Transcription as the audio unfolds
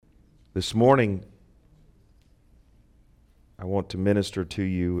This morning, I want to minister to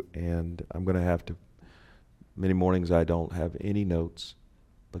you, and I'm going to have to. Many mornings I don't have any notes,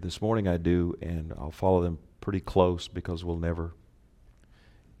 but this morning I do, and I'll follow them pretty close because we'll never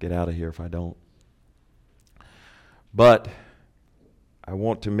get out of here if I don't. But I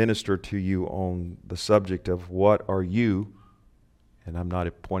want to minister to you on the subject of what are you, and I'm not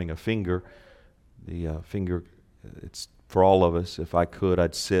pointing a finger. The finger, it's for all of us. If I could,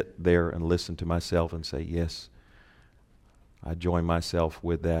 I'd sit there and listen to myself and say, yes, I join myself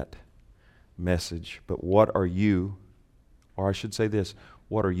with that message. But what are you, or I should say this,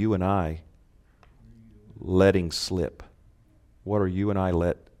 what are you and I letting slip? What are you and I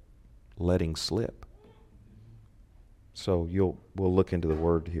letting slip? So we'll look into the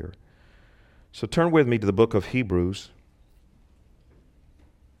word here. So turn with me to the book of Hebrews.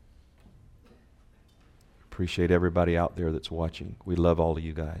 Appreciate everybody out there that's watching. We love all of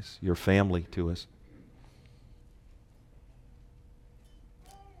you guys. You're family to us.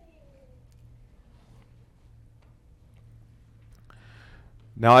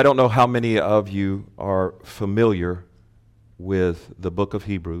 Now, I don't know how many of you are familiar with the book of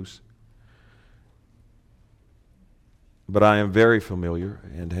Hebrews, but I am very familiar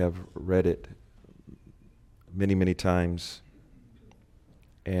and have read it many, many times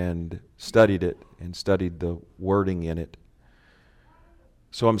and studied it and studied the wording in it.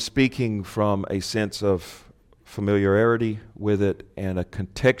 So I'm speaking from a sense of familiarity with it and a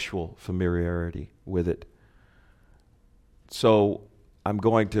contextual familiarity with it. So I'm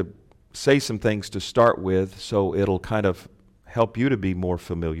going to say some things to start with so it'll kind of help you to be more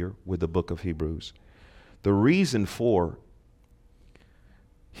familiar with the book of Hebrews. The reason for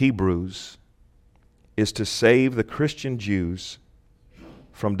Hebrews is to save the Christian Jews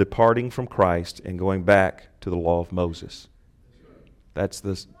from departing from Christ and going back to the law of Moses. That's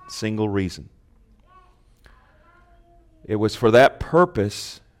the single reason. It was for that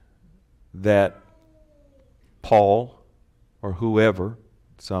purpose that Paul, or whoever,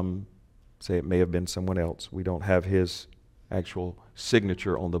 some say it may have been someone else. We don't have his actual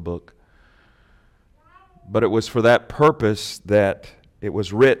signature on the book. But it was for that purpose that it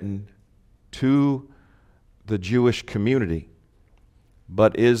was written to the Jewish community.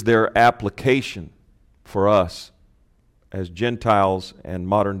 But is there application for us as Gentiles and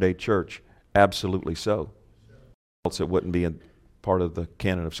modern day church? Absolutely so. Else it wouldn't be a part of the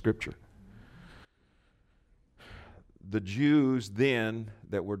canon of Scripture. The Jews then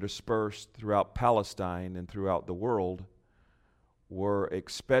that were dispersed throughout Palestine and throughout the world were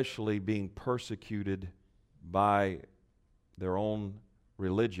especially being persecuted by their own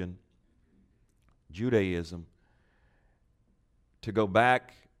religion, Judaism, to go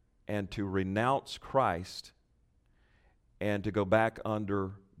back and to renounce Christ and to go back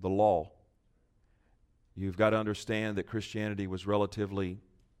under the law. You've got to understand that Christianity was relatively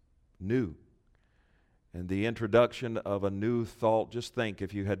new. And the introduction of a new thought, just think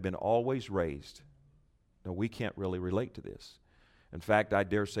if you had been always raised. No, we can't really relate to this. In fact, I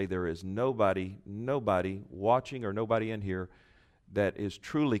dare say there is nobody watching or nobody in here that is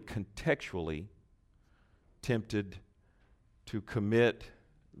truly contextually tempted to commit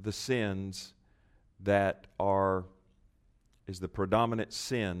the sins that is the predominant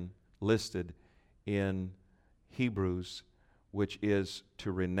sin listed in Hebrews, which is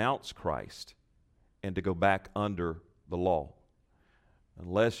to renounce Christ and to go back under the law.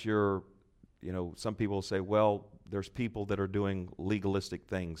 Unless you're, some people say, well, there's people that are doing legalistic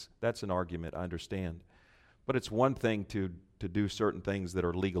things. That's an argument, I understand. But it's one thing to do certain things that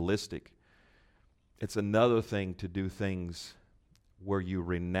are legalistic. It's another thing to do things where you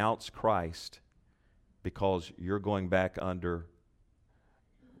renounce Christ because you're going back under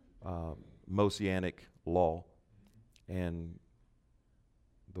Mosaic law and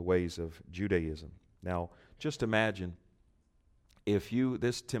the ways of Judaism. Now, just imagine if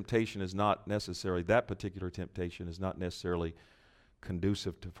this temptation is not necessarily, that particular temptation is not necessarily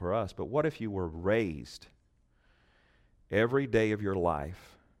conducive for us, but what if you were raised every day of your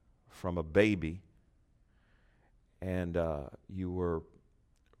life from a baby and you were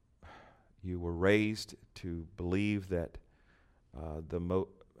raised to believe that the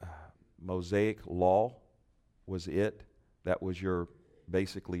Mosaic law was it, that was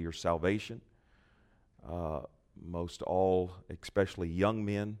basically your salvation. Most all, especially young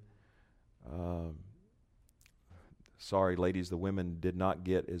men, sorry ladies, the women did not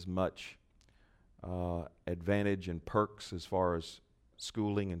get as much advantage and perks as far as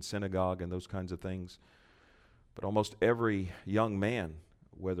schooling and synagogue and those kinds of things. But almost every young man,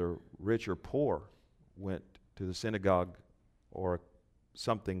 whether rich or poor, went to the synagogue or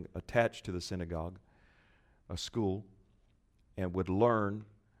something attached to the synagogue, a school, and would learn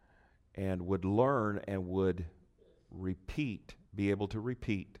and would repeat, be able to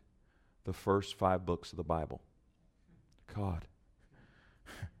repeat the first 5 books of the Bible. God.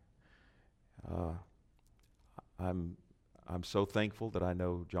 I'm so thankful that I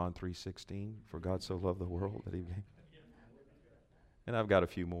know John 3:16, for God so loved the world that he gave. And I've got a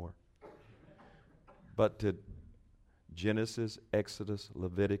few more. But to Genesis, Exodus,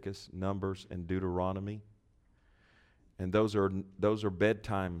 Leviticus, Numbers, and Deuteronomy, and those are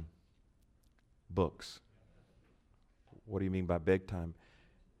bedtime books. What do you mean by bedtime?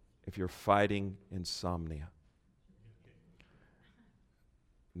 If you're fighting insomnia.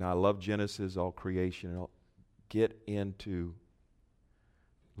 Now, I love Genesis, all creation, and all. Get into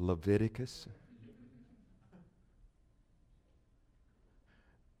Leviticus.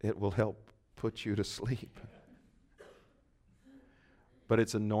 It will help put you to sleep. But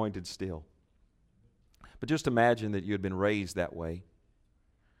it's anointed still. But just imagine that you had been raised that way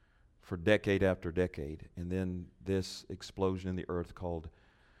for decade after decade, and then this explosion in the earth called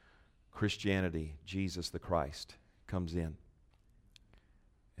Christianity, Jesus the Christ, comes in.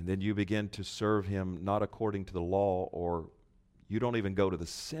 And then you begin to serve him not according to the law, or you don't even go to the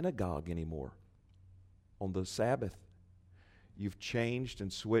synagogue anymore on the Sabbath. You've changed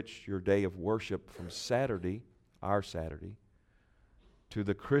and switched your day of worship from Saturday, our Saturday, to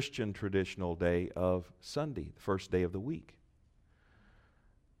the Christian traditional day of Sunday, the first day of the week.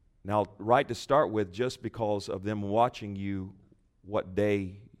 Now, right to start with, just because of them watching you what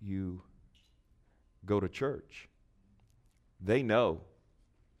day you go to church, they know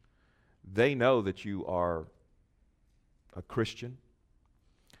that you are a Christian.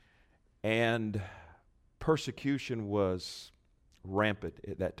 And persecution was rampant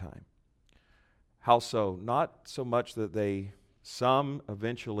at that time. How so? Not so much that some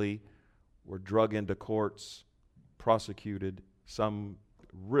eventually were drug into courts, prosecuted, some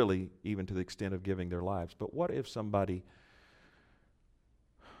really even to the extent of giving their lives. But what if somebody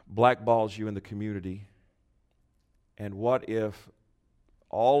blackballs you in the community, and what if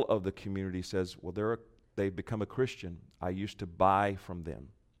all of the community says, well, they've become a Christian. I used to buy from them.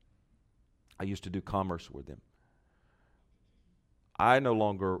 I used to do commerce with them. I no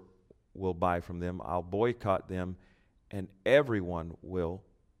longer will buy from them. I'll boycott them, and everyone will.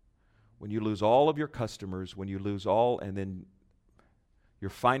 When you lose all of your customers, when you lose all, and then your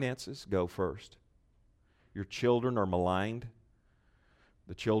finances go first. Your children are maligned.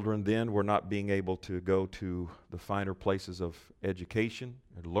 The children then were not being able to go to the finer places of education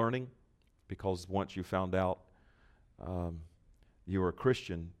and learning, because once you found out you were a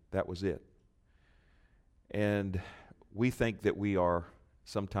Christian, that was it. And we think that we are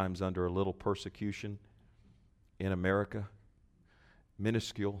sometimes under a little persecution in America.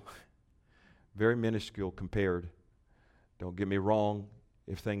 Minuscule, very minuscule compared. Don't get me wrong,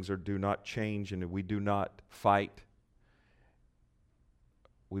 if things do not change and if we do not fight,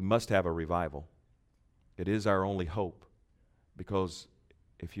 we must have a revival. It is our only hope, because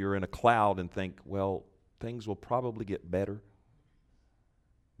if you're in a cloud and think, well, things will probably get better,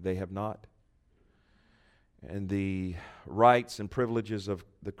 they have not. And the rights and privileges of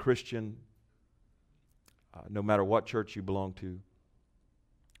the Christian, no matter what church you belong to,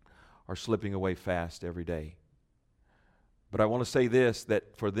 are slipping away fast every day. But I want to say this,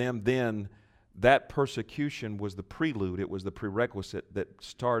 that for them then, that persecution was the prelude, it was the prerequisite that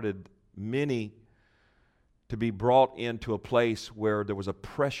started many to be brought into a place where there was a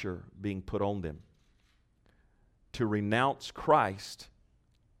pressure being put on them. To renounce Christ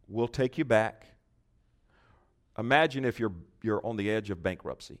will take you back. Imagine if you're on the edge of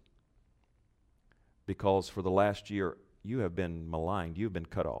bankruptcy, because for the last year you have been maligned, you've been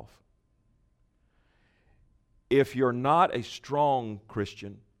cut off. If you're not a strong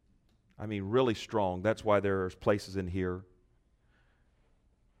Christian, I mean really strong, that's why there's places in here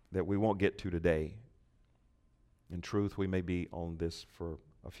that we won't get to today. In truth, we may be on this for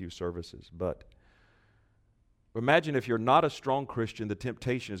a few services, but imagine if you're not a strong Christian, the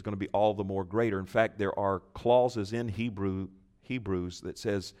temptation is going to be all the more greater. In fact, there are clauses in Hebrews that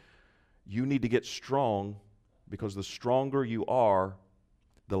says you need to get strong, because the stronger you are,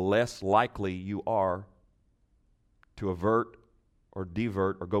 the less likely you are to avert or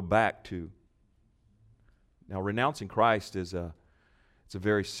divert or go back to. Now, renouncing Christ it's a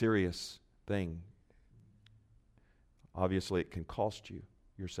very serious thing. Obviously, it can cost you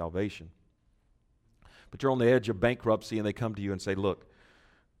your salvation. But you're on the edge of bankruptcy, and they come to you and say, look,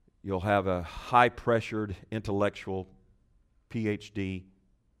 you'll have a high-pressured, intellectual, PhD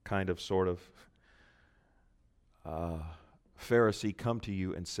kind of sort of Pharisee come to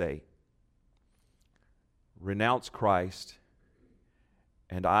you and say, renounce Christ,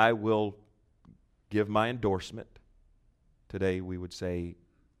 and I will give my endorsement. Today we would say,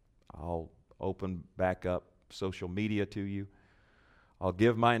 I'll open back up social media to you. I'll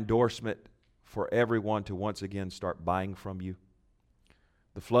give my endorsement for everyone to once again start buying from you.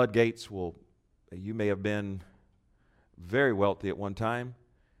 The floodgates you may have been very wealthy at one time,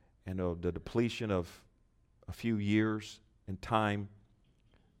 and the depletion of a few years in time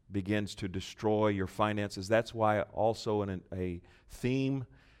begins to destroy your finances. That's why also a theme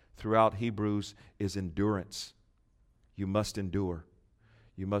throughout Hebrews is endurance. You must endure.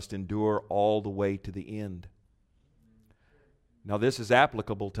 You must endure all the way to the end. Now this is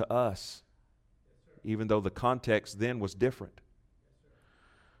applicable to us, even though the context then was different.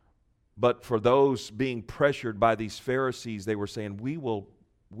 But for those being pressured by these Pharisees, they were saying, we'll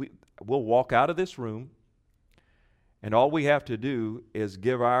walk out of this room, and all we have to do is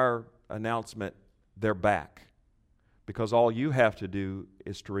give our announcement, they're back. Because all you have to do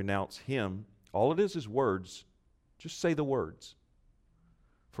is to renounce him. All it is words. Just say the words.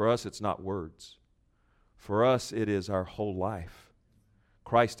 For us, it's not words. For us, it is our whole life.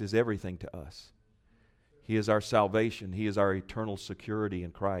 Christ is everything to us. He is our salvation. He is our eternal security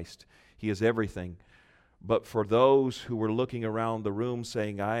in Christ. He is everything. But for those who were looking around the room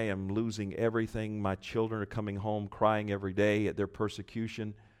saying, I am losing everything, my children are coming home crying every day at their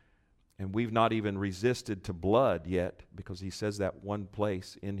persecution, and we've not even resisted to blood yet, because he says that one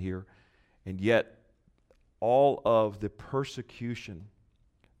place in here, and yet all of the persecution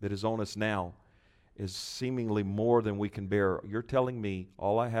that is on us now is seemingly more than we can bear. You're telling me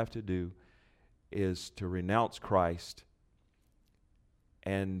all I have to do is to renounce Christ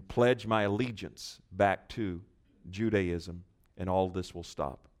and pledge my allegiance back to Judaism, and all this will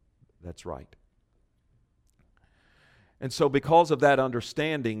stop. That's right. And so because of that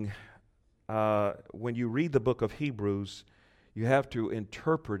understanding, when you read the book of Hebrews, you have to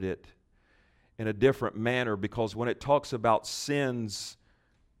interpret it in a different manner, because when it talks about sins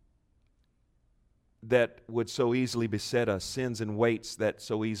that would so easily beset us, sins and weights that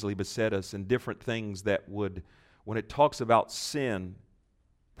so easily beset us, and different things that would, when it talks about sin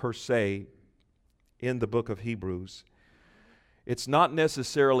per se in the book of Hebrews, it's not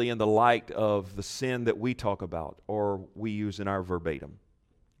necessarily in the light of the sin that we talk about or we use in our verbatim.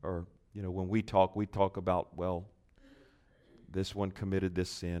 Or, when we talk about, well, this one committed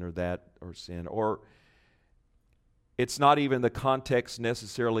this sin or that or sin. Or it's not even the context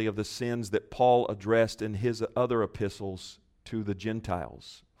necessarily of the sins that Paul addressed in his other epistles to the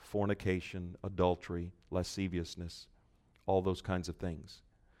Gentiles: fornication, adultery, lasciviousness, all those kinds of things.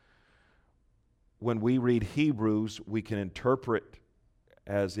 When we read Hebrews, we can interpret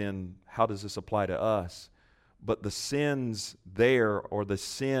as in, how does this apply to us? But the sins there, or the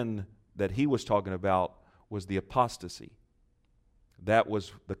sin that he was talking about, was the apostasy. That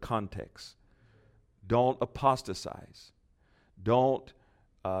was the context. Don't apostatize. Don't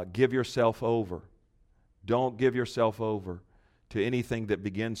give yourself over. Don't give yourself over to anything that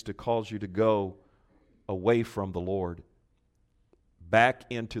begins to cause you to go away from the Lord, back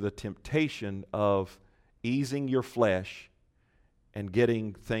into the temptation of easing your flesh and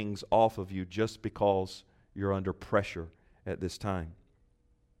getting things off of you just because you're under pressure at this time.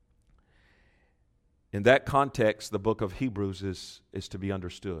 In that context, the book of Hebrews is to be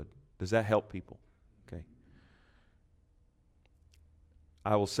understood. Does that help people? Okay.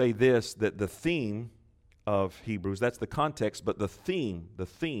 I will say this, that the theme of Hebrews, that's the context, but the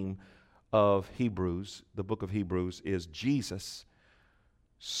theme of Hebrews, the book of Hebrews, is Jesus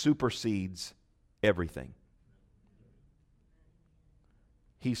supersedes everything.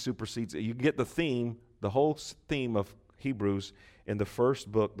 He supersedes. You get the theme, the whole theme of Hebrews in the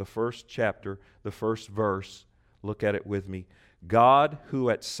first book, the first chapter, the first verse. Look at it with me. God, who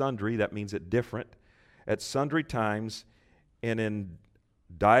at sundry, that means at different, at sundry times and in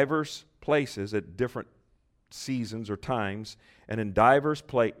divers places, at different seasons or times, and in divers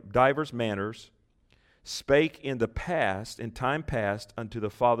manners, spake in time past unto the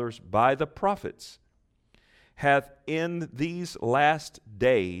fathers by the prophets, hath in these last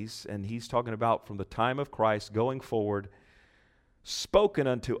days, and he's talking about from the time of Christ going forward, spoken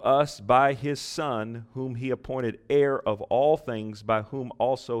unto us by his Son, whom he appointed heir of all things, by whom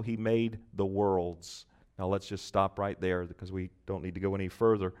also he made the worlds. Now let's just stop right there, because we don't need to go any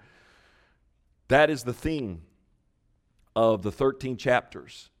further. That is the theme of the 13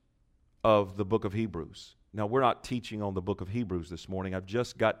 chapters of the book of Hebrews. Now, we're not teaching on the book of Hebrews this morning. I've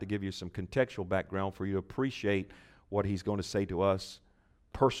just got to give you some contextual background for you to appreciate what he's going to say to us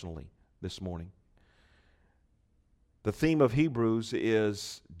personally this morning. The theme of Hebrews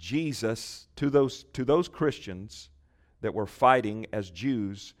is Jesus to those Christians that were fighting as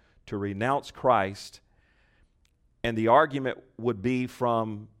Jews to renounce Christ. And the argument would be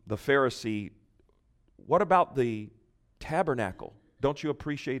from the Pharisee, what about the tabernacle? Don't you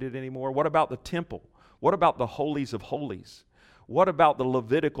appreciate it anymore? What about the temple? What about the holies of holies? What about the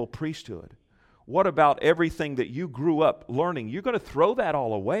Levitical priesthood? What about everything that you grew up learning? You're going to throw that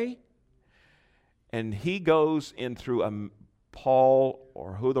all away? And he goes in through Paul,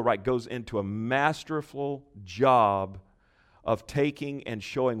 or who the right, goes into a masterful job of taking and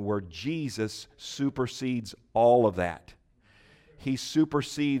showing where Jesus supersedes all of that. He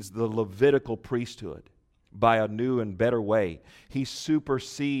supersedes the Levitical priesthood by a new and better way. He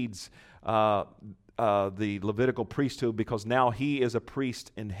supersedes the Levitical priesthood because now he is a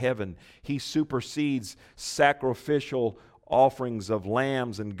priest in heaven. He supersedes sacrificial offerings of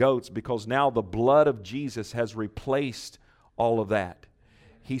lambs and goats because now the blood of Jesus has replaced all of that.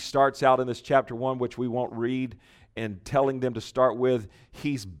 He starts out in this chapter 1, which we won't read, and telling them to start with,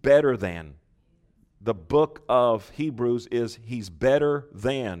 he's better than. The book of Hebrews is he's better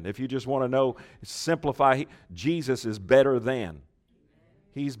than. If you just want to know, simplify, Jesus is better than.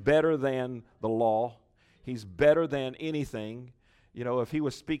 He's better than the law. He's better than anything. You know, if he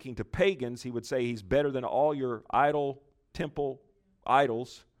was speaking to pagans, he would say he's better than all your temple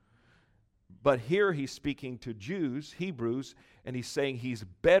idols. But here he's speaking to Jews, Hebrews, and he's saying he's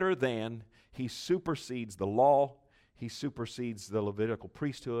better than. He supersedes the law. He supersedes the Levitical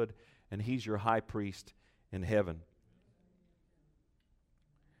priesthood, and he's your high priest in heaven.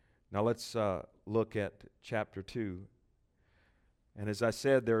 Now let's look at chapter 2. And as I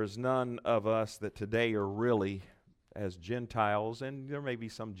said, there is none of us that today are really as Gentiles, and there may be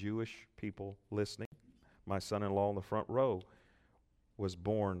some Jewish people listening. My son-in-law in the front row was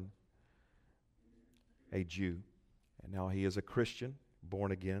born a Jew, and now he is a Christian,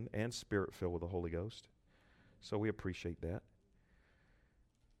 born again, and spirit-filled with the Holy Ghost. So we appreciate that.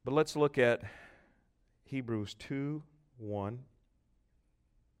 But let's look at Hebrews 2:1.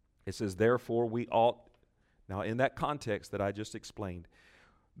 It says, therefore we ought, now in that context that I just explained,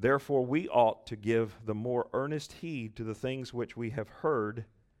 therefore we ought to give the more earnest heed to the things which we have heard.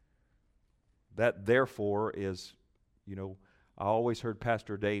 That therefore is, you know, I always heard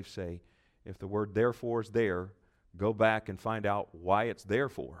Pastor Dave say, if the word therefore is there, go back and find out why it's there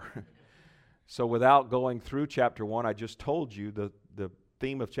for. So without going through chapter 1, I just told you the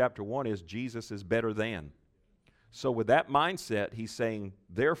theme of chapter 1 is Jesus is better than. So with that mindset, he's saying,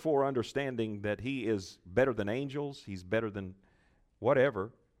 therefore understanding that he is better than angels, he's better than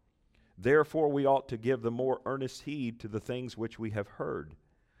whatever, therefore we ought to give the more earnest heed to the things which we have heard,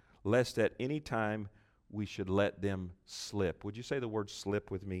 lest at any time we should let them slip. Would you say the word slip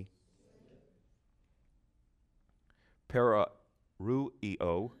with me?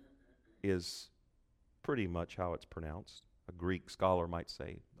 Pararuio is pretty much how it's pronounced. A Greek scholar might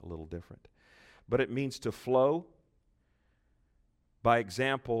say a little different. But it means to flow. By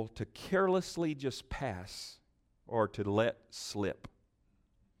example, to carelessly just pass or to let slip.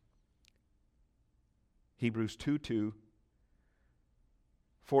 Hebrews 2:2.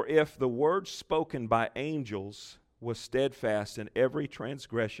 For if the word spoken by angels was steadfast, and every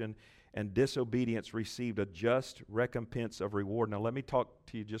transgression and disobedience received a just recompense of reward. Now let me talk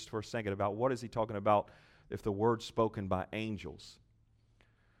to you just for a second about what is he talking about if the word spoken by angels.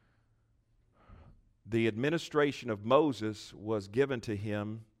 The administration of Moses was given to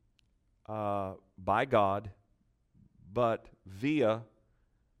him by God, but via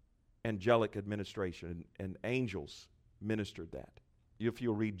angelic administration, and angels ministered that. If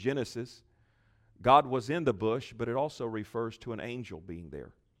you'll read Genesis, God was in the bush, but it also refers to an angel being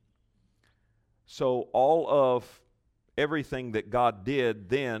there. So all of everything that God did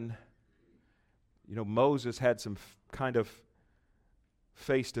then, you know, Moses had some kind of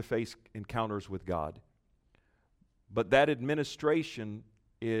face-to-face encounters with God. But that administration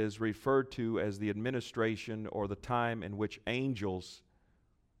is referred to as the administration or the time in which angels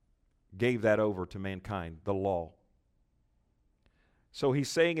gave that over to mankind, the law. So he's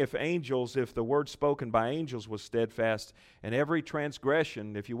saying if the word spoken by angels was steadfast, and every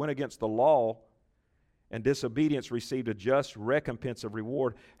transgression, if you went against the law and disobedience received a just recompense of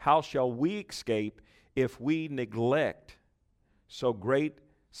reward, how shall we escape if we neglect so great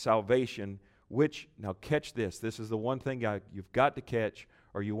salvation, which, now catch this, this is the one thing you've got to catch,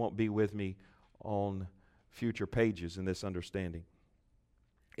 or you won't be with me on future pages in this understanding.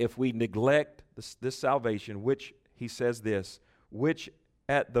 If we neglect this salvation, which, he says this, which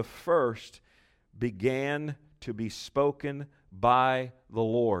at the first began to be spoken by the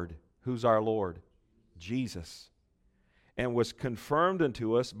Lord. Who's our Lord? Jesus. and was confirmed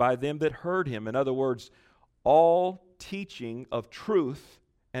unto us by them that heard him. In other words, all teaching of truth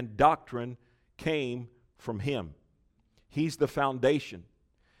and doctrine came from him. He's the foundation.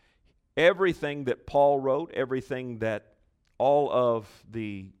 Everything that Paul wrote, everything that all of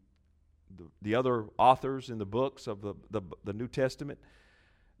the other authors in the books of the New Testament,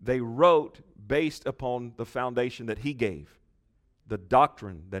 they wrote based upon the foundation that he gave, the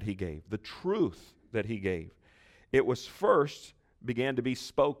doctrine that he gave, the truth that he gave. It was first began to be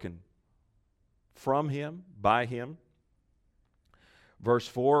spoken from him, by him. Verse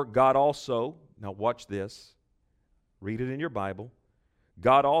 4, God also, now watch this, read it in your Bible,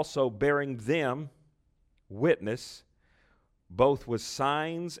 God also bearing them witness, both with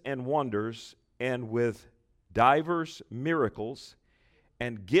signs and wonders, and with divers miracles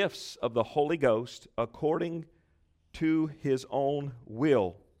and gifts of the Holy Ghost, according to his own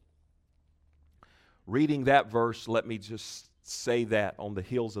will. Reading that verse, let me just say that on the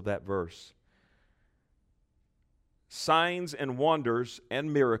heels of that verse. Signs and wonders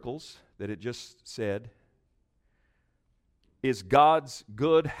and miracles that it just said is God's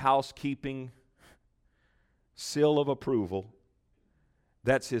good housekeeping seal of approval.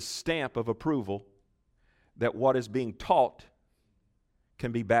 That's his stamp of approval that what is being taught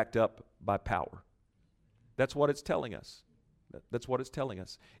can be backed up by power. That's what it's telling us. That's what it's telling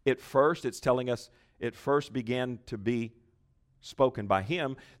us. It first began to be spoken by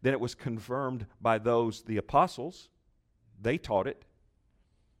him. Then it was confirmed by those, the apostles. They taught it.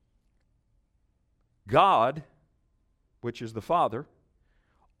 God, which is the Father,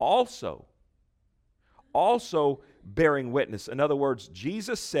 also bearing witness. In other words,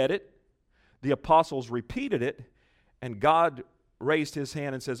 Jesus said it, the apostles repeated it, and God raised his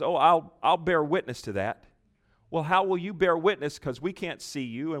hand and says, oh, I'll bear witness to that. Well, how will you bear witness? Because we can't see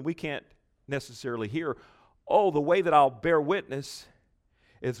you and we can't necessarily hear. Oh, the way that I'll bear witness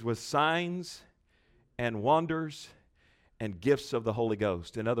is with signs and wonders and gifts of the Holy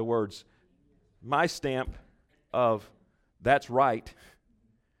Ghost. In other words, my stamp of that's right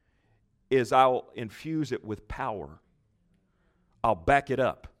is I'll infuse it with power. I'll back it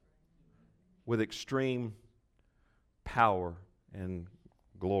up with extreme power and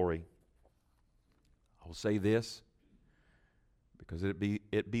glory. I will say this because it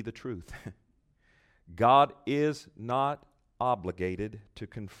be the truth. God is not obligated to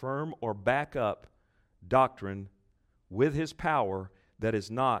confirm or back up doctrine with his power that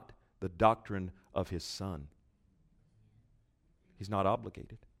is not the doctrine of his Son. He's not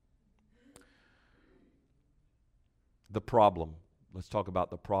obligated. The problem. Let's talk about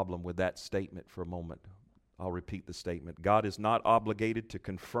the problem with that statement for a moment. I'll repeat the statement. God is not obligated to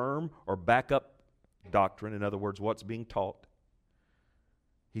confirm or back up doctrine. In other words, what's being taught.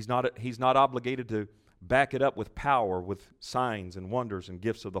 He's not obligated to back it up with power, with signs and wonders and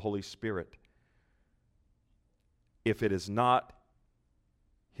gifts of the Holy Spirit, if it is not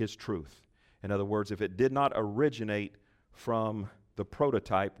his truth. In other words, if it did not originate from the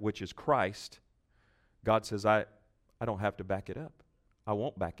prototype, which is Christ, God says, I don't have to back it up. I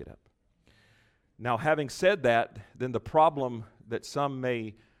won't back it up. Now, having said that, then the problem that some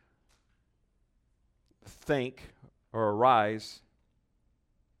may think or arise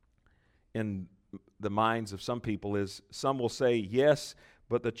in the minds of some people is, some will say, yes,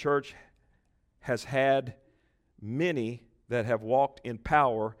 but the church has had many that have walked in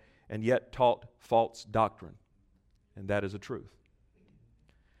power and yet taught false doctrine. And that is a truth.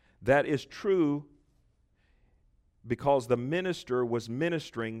 That is true because the minister was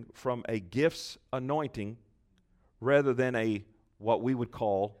ministering from a gifts anointing rather than what we would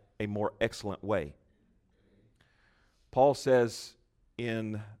call a more excellent way. Paul says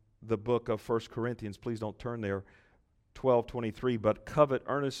in the book of 1 Corinthians, please don't turn there, 12:23, but covet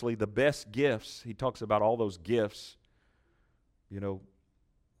earnestly the best gifts. He talks about all those gifts,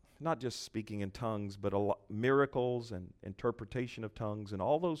 not just speaking in tongues, but miracles and interpretation of tongues and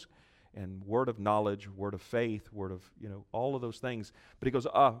all those, and word of knowledge, word of faith, word of, all of those things. But he goes,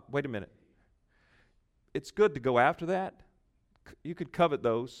 wait a minute. It's good to go after that. You could covet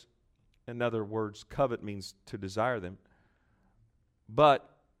those. In other words, covet means to desire them. But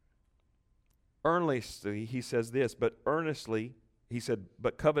earnestly, he says this, but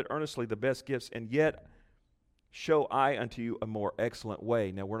covet earnestly the best gifts, and yet show I unto you a more excellent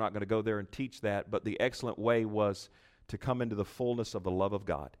way. Now, we're not going to go there and teach that, but the excellent way was to come into the fullness of the love of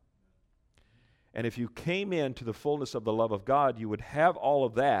God. And if you came into the fullness of the love of God, you would have all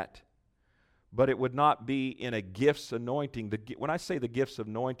of that, but it would not be in a gifts anointing. When I say the gifts of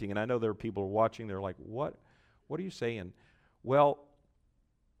anointing, and I know there are people watching, they're like, what are you saying? Well,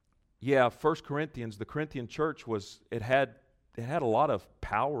 Yeah, 1 Corinthians, the Corinthian church it had a lot of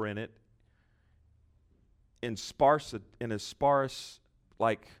power in it, in a sparse,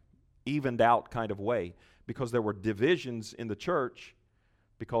 like evened out kind of way, because there were divisions in the church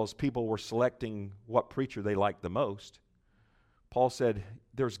because people were selecting what preacher they liked the most. Paul said,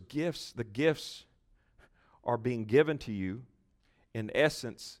 there's gifts, the gifts are being given to you. In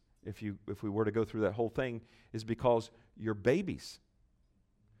essence, if we were to go through that whole thing, is because you're babies.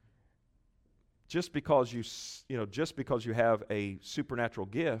 Just because you have a supernatural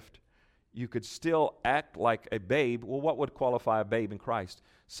gift, you could still act like a babe. Well, what would qualify a babe in Christ?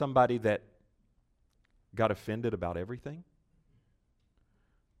 Somebody that got offended about everything,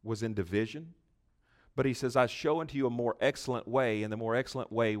 was in division. But he says, I show unto you a more excellent way, and the more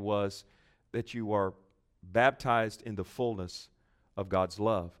excellent way was that you are baptized in the fullness of God's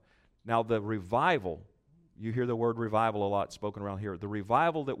love. Now, the revival, you hear the word revival a lot spoken around here. The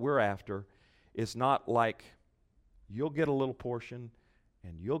revival that we're after is not like you'll get a little portion,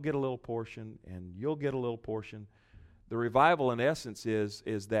 and you'll get a little portion, and you'll get a little portion. The revival, in essence,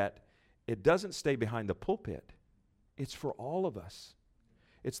 is that it doesn't stay behind the pulpit. It's for all of us.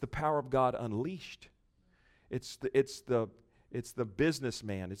 It's the power of God unleashed. It's the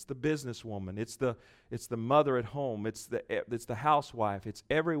businessman. It's the businesswoman. It's the mother at home. It's the housewife. It's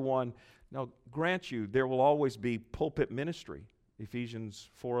everyone. Now, grant you, there will always be pulpit ministry. Ephesians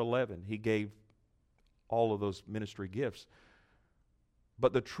 4:11. He gave all of those ministry gifts.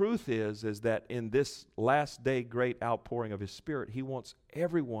 But the truth is that in this last day great outpouring of His Spirit, He wants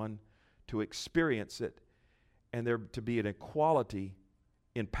everyone to experience it, and there to be an equality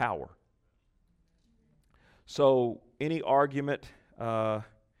in power. So any argument, I'll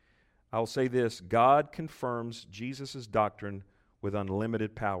say this: God confirms Jesus' doctrine with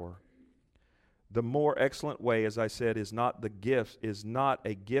unlimited power. The more excellent way, as I said, is not a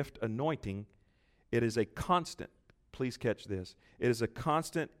gift anointing. It is a constant, please catch this, it is a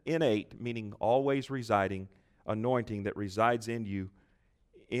constant innate, meaning always residing, anointing that resides in you,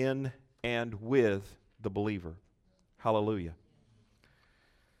 in and with the believer. Hallelujah.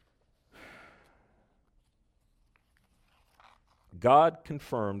 God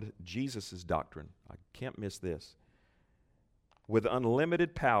confirmed Jesus' doctrine. I can't miss this. With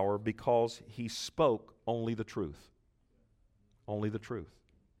unlimited power, because He spoke only the truth. Only the truth.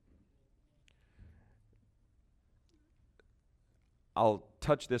 I'll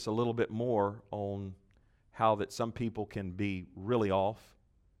touch this a little bit more on how that some people can be really off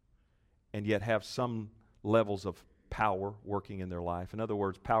and yet have some levels of power working in their life. In other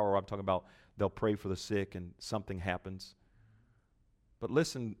words, power, I'm talking about they'll pray for the sick and something happens. But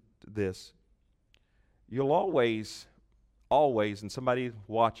listen to this. You'll always, and somebody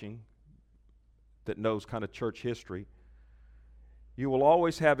watching that knows kind of church history, you will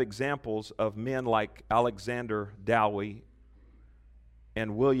always have examples of men like Alexander Dowie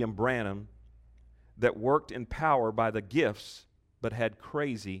and William Branham that worked in power by the gifts but had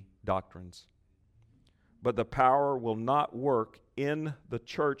crazy doctrines. But the power will not work in the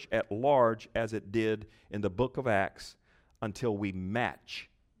church at large as it did in the book of Acts until we match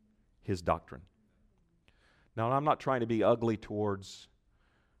his doctrine. Now, I'm not trying to be ugly towards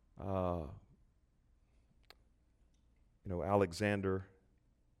Alexander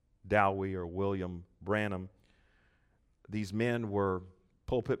Dowie or William Branham. These men were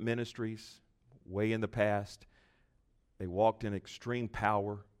pulpit ministries way in the past. They walked in extreme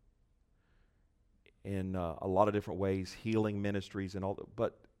power in a lot of different ways, healing ministries and all that.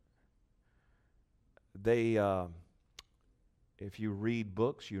 But they, if you read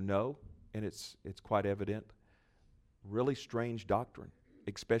books, and it's quite evident, really strange doctrine,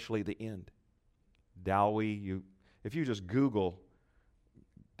 especially the end. Dowie, if you just Google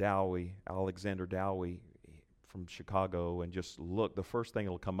Dowie, Alexander Dowie from Chicago, and just look, the first thing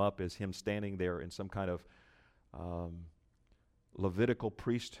that'll come up is him standing there in some kind of Levitical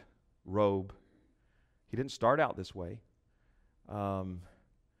priest robe. He didn't start out this way.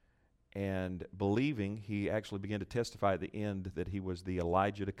 And believing, he actually began to testify at the end that he was the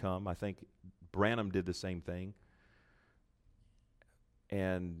Elijah to come. I think Branham did the same thing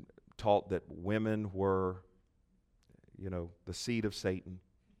and taught that women were, the seed of Satan.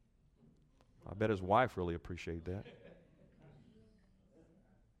 I bet his wife really appreciated that.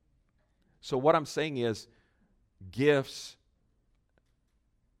 So what I'm saying is, gifts,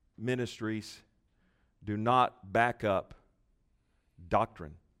 ministries do not back up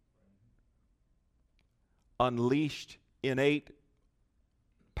doctrine. Unleashed innate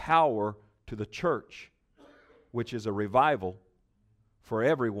power to the church, which is a revival for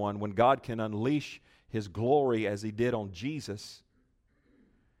everyone, when God can unleash His glory as He did on Jesus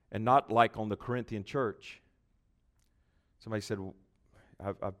And not like on the Corinthian church. Somebody said,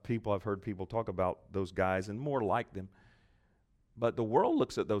 I've heard people talk about those guys and more like them. But the world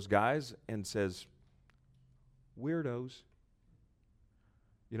looks at those guys and says, weirdos.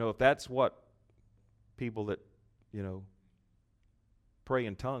 You know, if that's what people that, you know, pray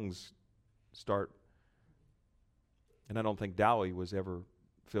in tongues start, and I don't think Dowie was ever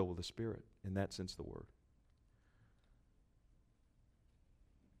filled with the Spirit in that sense of the word.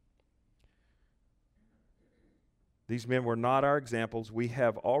 These men were not our examples. We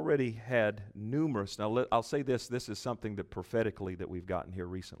have already had numerous, now I'll say this is something that prophetically that we've gotten here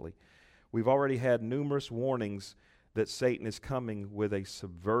recently. We've already had numerous warnings that Satan is coming with a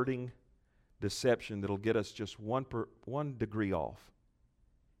subverting deception that'll get us just 1 degree off.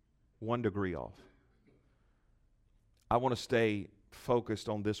 1 degree off. I want to stay focused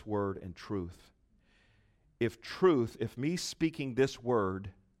on this word and truth. If me speaking this word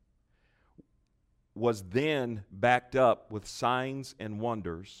was then backed up with signs and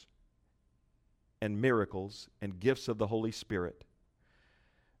wonders and miracles and gifts of the Holy Spirit,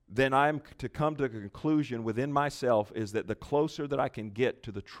 then I'm to come to a conclusion within myself is that the closer that I can get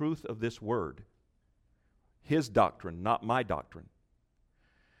to the truth of this word, His doctrine, not my doctrine,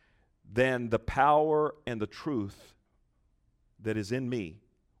 then the power and the truth that is in me,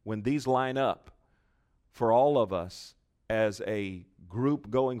 when these line up for all of us as a group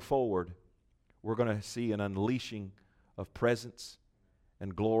going forward, we're going to see an unleashing of presence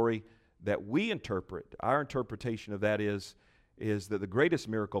and glory that we interpret. Our interpretation of that is that the greatest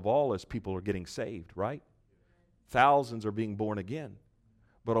miracle of all is people are getting saved, right? Thousands are being born again.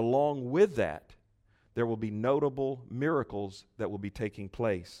 But along with that, there will be notable miracles that will be taking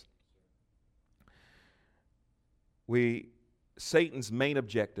place. Satan's main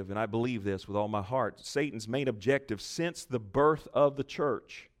objective, and I believe this with all my heart, Satan's main objective since the birth of the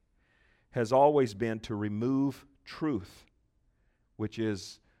church has always been to remove truth, which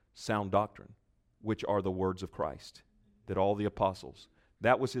is sound doctrine, which are the words of Christ, that all the apostles,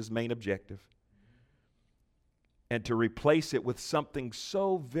 that was his main objective. And to replace it with something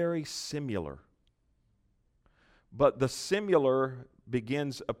so very similar. But the similar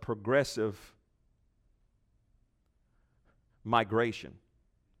begins a progressive migration.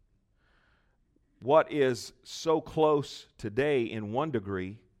 What is so close today in 1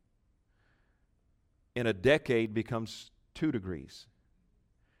 degree, in a decade becomes 2 degrees.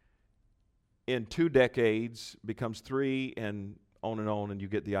 In 2 decades becomes 3, and on, and you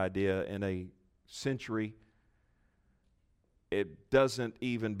get the idea. In a century, it doesn't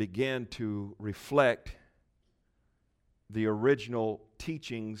even begin to reflect the original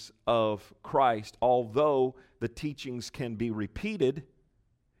teachings of Christ, although the teachings can be repeated,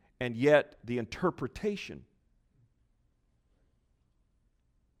 and yet the interpretation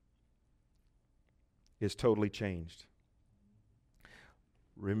is totally changed.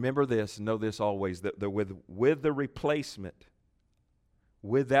 Remember this, know this always, that with the replacement,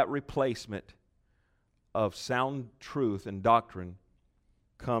 with that replacement of sound truth and doctrine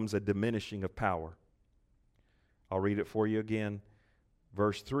comes a diminishing of power. I'll read it for you again.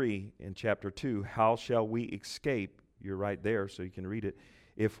 Verse 3 in chapter 2, how shall we escape? You're right there, so you can read it.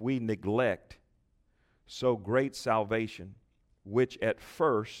 If we neglect so great salvation, which at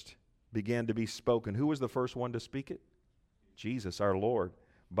first began to be spoken. Who was the first one to speak it? Jesus, our Lord,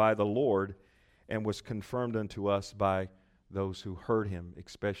 by the Lord, and was confirmed unto us by those who heard him.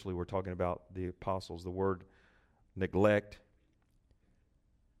 Especially, we're talking about the apostles. The word neglect,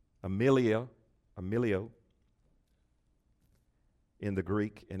 Emilio, in the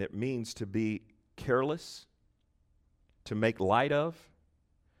Greek, and it means to be careless, to make light of,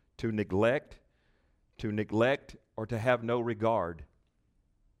 to neglect, or to have no regard.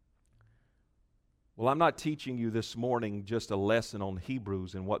 Well, I'm not teaching you this morning just a lesson on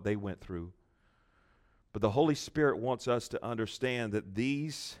Hebrews and what they went through. But the Holy Spirit wants us to understand that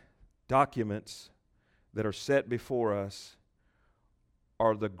these documents that are set before us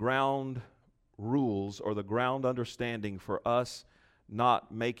are the ground rules or the ground understanding for us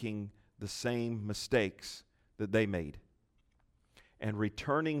not making the same mistakes that they made. And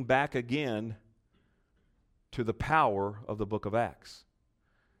returning back again to the power of the book of Acts.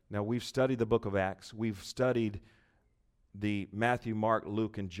 Now, we've studied the book of Acts. We've studied the Matthew, Mark,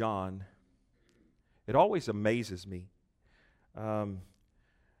 Luke, and John. It always amazes me. I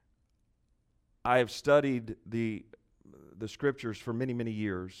have studied the scriptures for many, many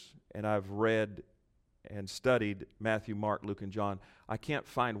years, and I've read and studied Matthew, Mark, Luke, and John. I can't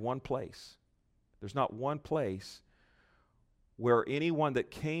find one place. There's not one place where anyone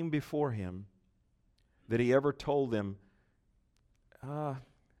that came before him, that he ever told them,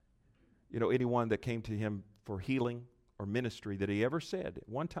 anyone that came to him for healing or ministry that he ever said at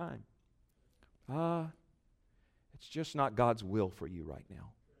one time, it's just not God's will for you right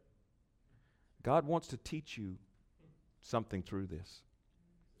now. God wants to teach you something through this.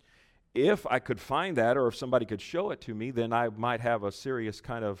 If I could find that, or if somebody could show it to me, then I might have a serious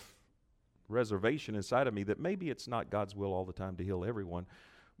kind of reservation inside of me that maybe it's not God's will all the time to heal everyone.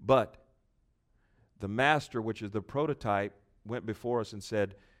 But the Master, which is the prototype, went before us and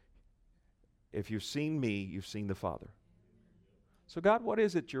said, if you've seen me, you've seen the Father. So God, what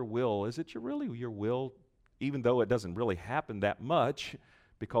is it your will? Is it really your will, even though it doesn't really happen that much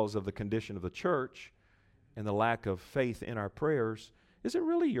because of the condition of the church and the lack of faith in our prayers, is it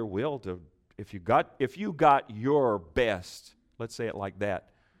really your will to, if you got your best, let's say it like that,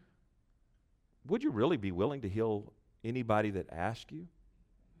 would you really be willing to heal anybody that asked you?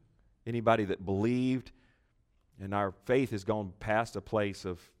 Anybody that believed? And our faith has gone past a place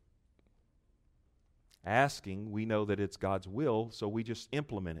of asking. We know that it's God's will, so we just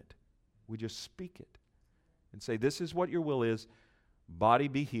implement it. We just speak it and say, this is what your will is. Body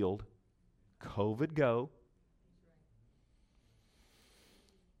be healed. COVID go.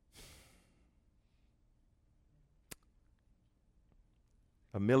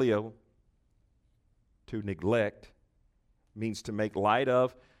 Emilio, to neglect, means to make light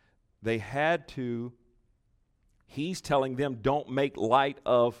of. They had to, he's telling them, don't make light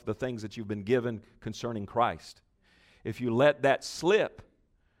of the things that you've been given concerning Christ. If you let that slip,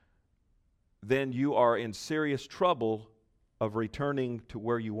 then you are in serious trouble of returning to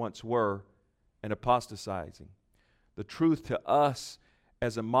where you once were and apostatizing. The truth to us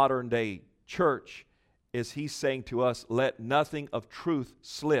as a modern day church is he's saying to us, let nothing of truth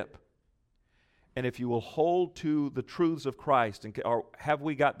slip. And if you will hold to the truths of Christ, have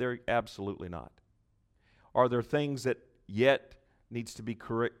we got there? Absolutely not. Are there things that yet needs to be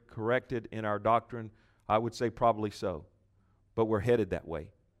corrected in our doctrine? I would say probably so. But we're headed that way.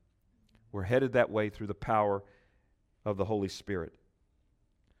 We're headed that way through the power of the Holy Spirit.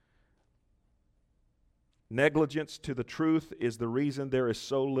 Negligence to the truth is the reason there is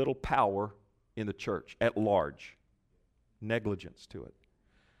so little power in the church at large. Negligence to it.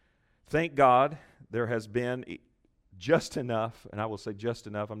 Thank God there has been just enough, and I will say just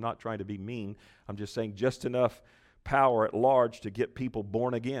enough, I'm not trying to be mean, I'm just saying just enough power at large to get people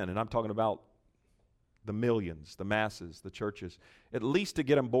born again. And I'm talking about the millions, the masses, the churches, at least to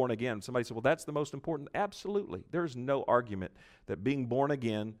get them born again. Somebody said, well, that's the most important. Absolutely. There's no argument that being born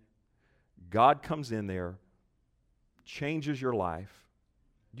again, God comes in there, changes your life.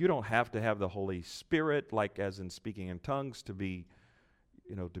 You don't have to have the Holy Spirit, like as in speaking in tongues, to be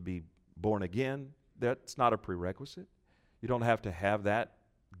born again. That's not a prerequisite. You don't have to have that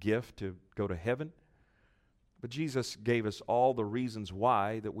gift to go to heaven. But Jesus gave us all the reasons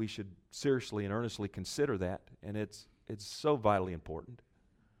why that we should seriously and earnestly consider that, and it's so vitally important.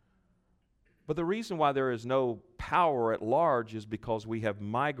 But the reason why there is no power at large is because we have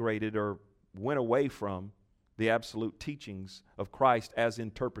migrated or went away from the absolute teachings of Christ as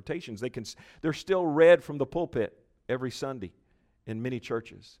interpretations. They're still read from the pulpit every Sunday in many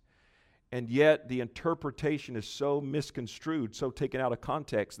churches. And yet the interpretation is so misconstrued, so taken out of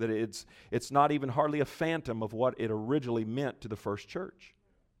context, that it's not even hardly a phantom of what it originally meant to the first church,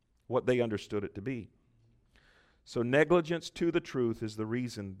 what they understood it to be. So negligence to the truth is the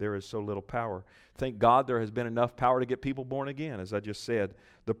reason there is so little power. Thank God there has been enough power to get people born again, as I just said.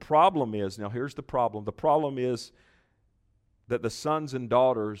 The problem is, now here's the problem. The problem is that the sons and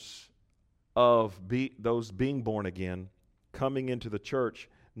daughters of those being born again, coming into the church,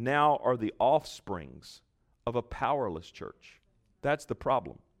 now are the offsprings of a powerless church. That's the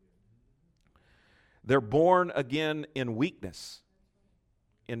problem. They're born again in weakness,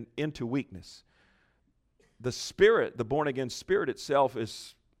 into weakness. The spirit, the born-again spirit itself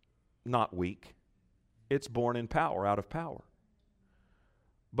is not weak. It's born in power, out of power.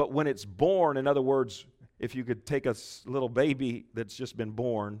 But when it's born, in other words, if you could take a little baby that's just been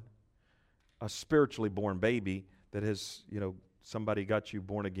born, a spiritually born baby that has, somebody got you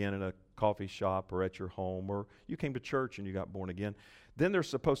born again in a coffee shop or at your home, or you came to church and you got born again, then they're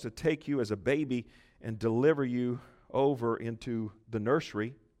supposed to take you as a baby and deliver you over into the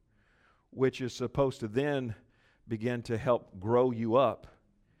nursery, which is supposed to then begin to help grow you up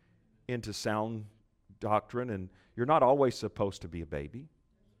into sound doctrine. And you're not always supposed to be a baby.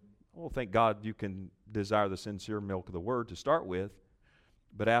 Well, thank God you can desire the sincere milk of the word to start with,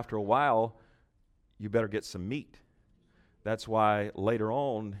 but after a while, you better get some meat. That's why later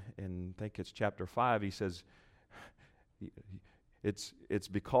on, in I think it's chapter 5, he says, it's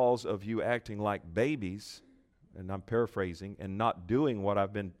because of you acting like babies, and I'm paraphrasing, and not doing what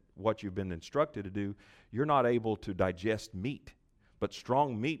I've been what you've been instructed to do, you're not able to digest meat. But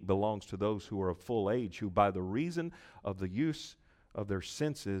strong meat belongs to those who are of full age, who by the reason of the use of their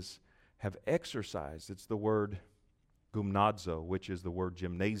senses have exercised. It's the word gymnazo, which is the word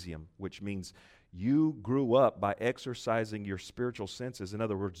gymnasium, which means you grew up by exercising your spiritual senses. In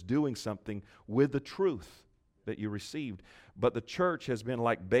other words, doing something with the truth that you received. But the church has been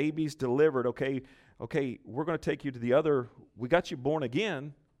like babies delivered. Okay, we're going to take you to the other. We got you born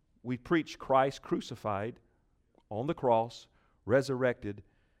again. We preach Christ crucified on the cross, resurrected,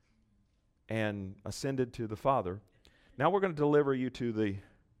 and ascended to the Father. Now we're going to deliver you to the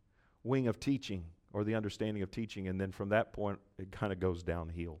wing of teaching, or the understanding of teaching, and then from that point it kind of goes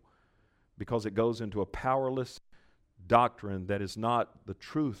downhill, because it goes into a powerless doctrine that is not the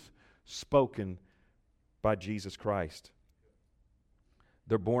truth spoken by Jesus Christ.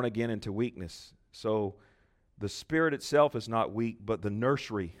 They're born again into weakness. So the spirit itself is not weak, but the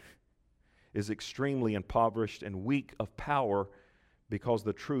nursery is extremely impoverished and weak of power, because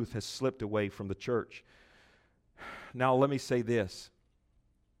the truth has slipped away from the church. Now let me say this.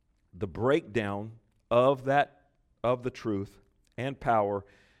 The breakdown of the truth and power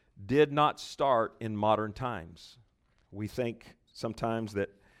did not start in modern times. We think sometimes that,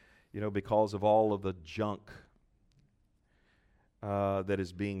 because of all of the junk that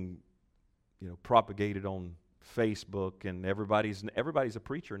is being, propagated on Facebook, and everybody's a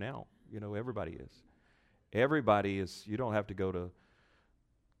preacher now. Everybody is. Everybody is. You don't have to go to,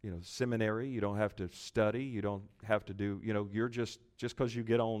 seminary. You don't have to study. You don't have to do, you're just because you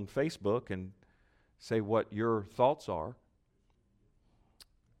get on Facebook and say what your thoughts are,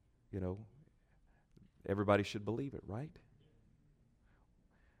 everybody should believe it, right?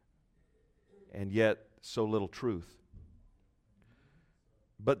 And yet, so little truth.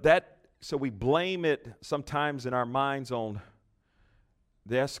 So we blame it sometimes in our minds on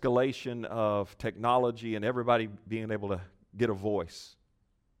the escalation of technology and everybody being able to get a voice.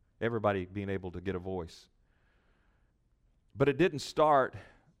 Everybody being able to get a voice. But it didn't start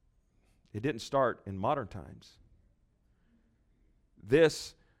in modern times.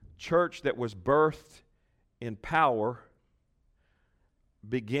 This church that was birthed in power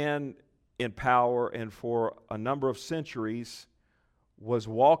began in power, and for a number of centuries was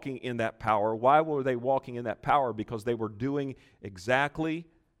walking in that power. Why were they walking in that power? Because they were doing exactly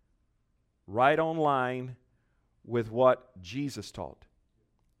right on line with what Jesus taught.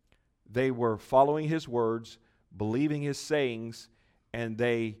 They were following His words, believing His sayings, and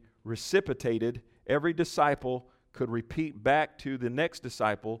they reciprocated. Every disciple could repeat back to the next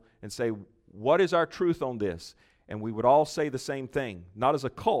disciple and say, what is our truth on this? And we would all say the same thing, not as a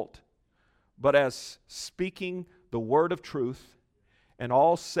cult, but as speaking the word of truth, and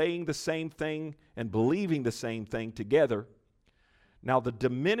all saying the same thing and believing the same thing together. Now, the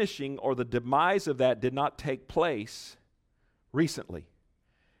diminishing or the demise of that did not take place recently,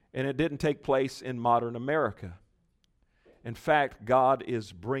 and it didn't take place in modern America. In fact, God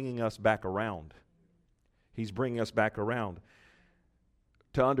is bringing us back around. He's bringing us back around.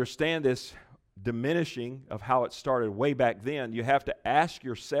 To understand this diminishing of how it started way back then, you have to ask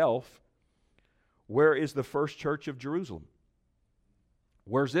yourself, where is the first church of Jerusalem?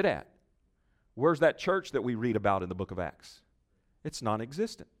 Where's it at? Where's that church that we read about in the book of Acts? It's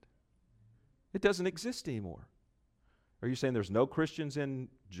non-existent. It doesn't exist anymore. Are you saying there's no Christians in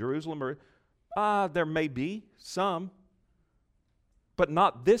Jerusalem? Or there may be some, but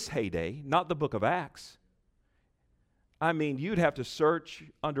not this heyday, not the book of Acts. I mean, you'd have to search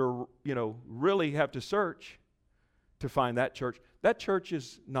really have to search to find that church. That church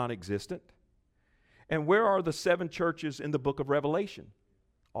is non-existent. And where are the 7 churches in the book of Revelation?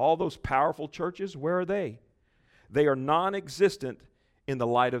 All those powerful churches, where are they? They are non-existent in the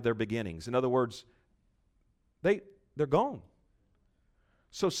light of their beginnings. In other words, they're gone.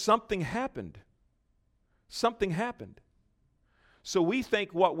 So something happened. Something happened. So we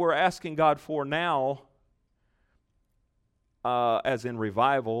think what we're asking God for now, as in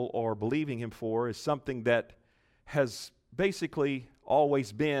revival or believing Him for, is something that has basically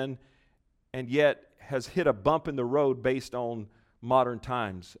always been, and yet has hit a bump in the road based on modern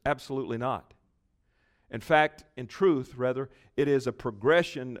times. Absolutely not. In fact, in truth, rather, it is a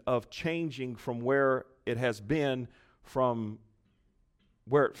progression of changing from where it has been, from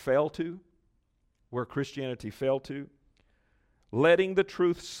where it fell to, where Christianity fell to, letting the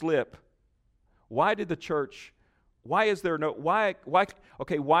truth slip. Why did the church, why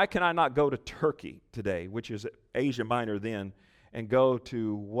can I not go to Turkey today, which is Asia Minor then, and go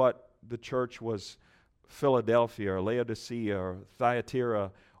to what the church was, Philadelphia or Laodicea or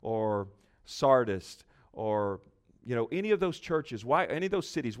Thyatira or Sardis or any of those churches, why any of those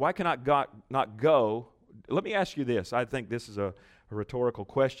cities, why cannot God not go? Let me ask you this. I think this is a rhetorical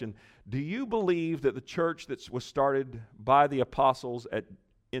question. Do you believe that the church that was started by the apostles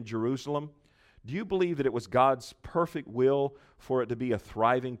in Jerusalem, do you believe that it was God's perfect will for it to be a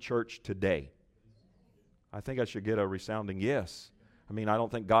thriving church today? I think I should get a resounding yes. I mean, I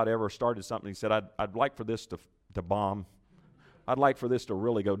don't think God ever started something. He said, I'd like for this to bomb. I'd like for this to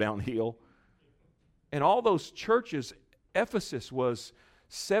really go downhill. And all those churches, Ephesus was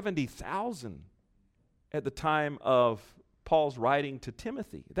 70,000 at the time of Paul's writing to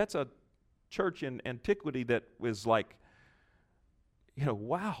Timothy. That's a church in antiquity that was like,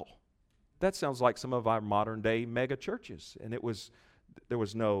 wow. That sounds like some of our modern day mega churches. And there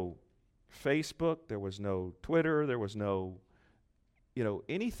was no Facebook, there was no Twitter, there was no,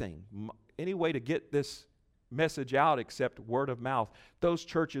 anything, any way to get this message out except word of mouth. Those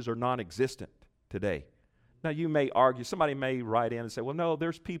churches are non-existent today. Now you may argue, somebody may write in and say, well, no,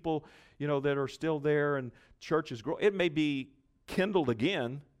 there's people, that are still there and churches grow. It may be kindled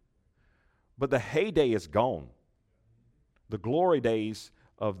again, but the heyday is gone. The glory days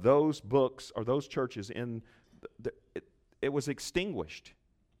of those books or those churches, it was extinguished.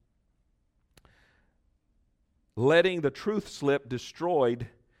 Letting the truth slip destroyed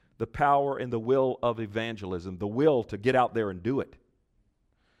the power and the will of evangelism, the will to get out there and do it.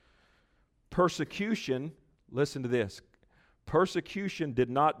 Persecution, listen to this, persecution did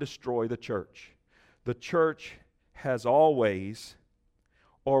not destroy the church. The church has always,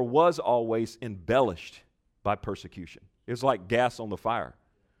 or was always, embellished by persecution. It's like gas on the fire.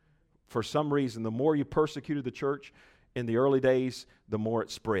 For some reason, the more you persecuted the church in the early days, the more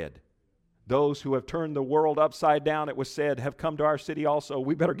it spread. Those who have turned the world upside down, it was said, have come to our city also.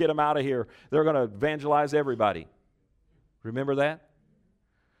 We better get them out of here. They're going to evangelize everybody. Remember that?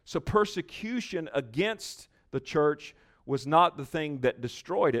 So persecution against the church was not the thing that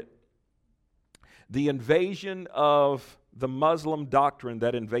destroyed it. The invasion of the Muslim doctrine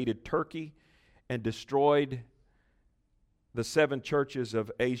that invaded Turkey and destroyed the 7 churches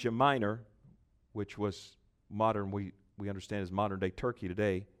of Asia Minor, which was modern, we understand as modern day Turkey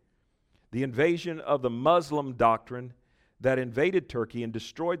today. The invasion of the Muslim doctrine that invaded Turkey and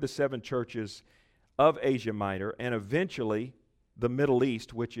destroyed the 7 churches of Asia Minor, and eventually the Middle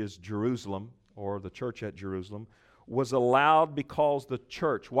East, which is Jerusalem, or the church at Jerusalem, was allowed because the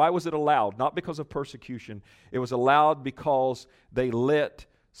church, why was it allowed? Not because of persecution. It was allowed because they let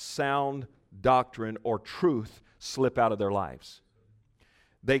sound doctrine or truth slip out of their lives.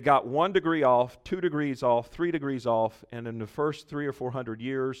 They got 1 degree off, 2 degrees off, 3 degrees off, and in the first 300 or 400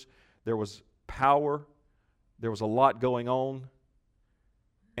 years, there was power, there was a lot going on,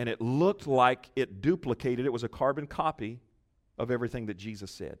 and it looked like it duplicated. It was a carbon copy of everything that Jesus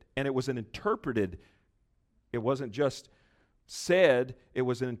said. And it was it wasn't just said, it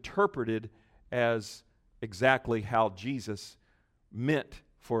was interpreted as exactly how Jesus meant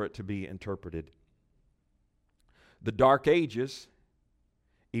for it to be interpreted. The Dark Ages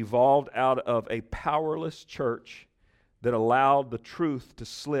evolved out of a powerless church that allowed the truth to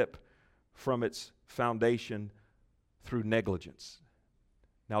slip from its foundation through negligence.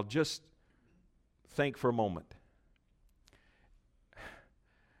 Now just think for a moment.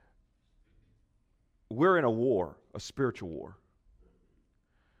 We're in a war, a spiritual war.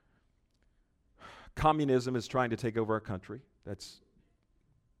 Communism is trying to take over our country.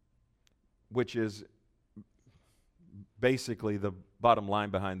 Which is basically the bottom line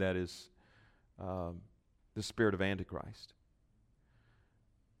behind that is the spirit of Antichrist.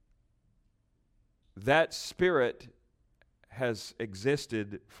 That spirit has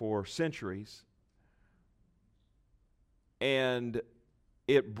existed for centuries, and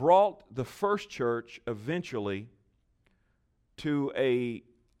it brought the first church eventually to a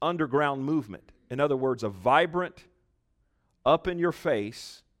underground movement. In other words, a vibrant,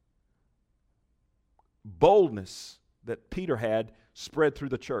 up-in-your-face boldness that Peter had spread through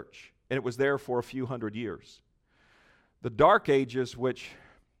the church, and it was there for a few hundred years. The Dark Ages, which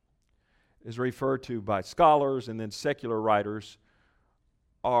is referred to by scholars and then secular writers,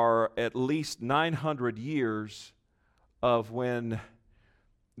 are at least 900 years of when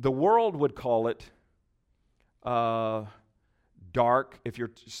the world would call it dark. If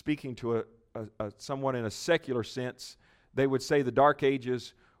you're speaking to someone in a secular sense, they would say the Dark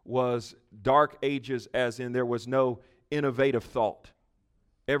Ages was dark ages as in there was no innovative thought.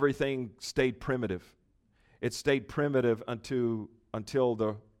 Everything stayed primitive. It stayed primitive until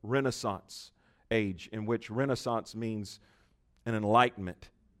the Renaissance age, in which Renaissance means an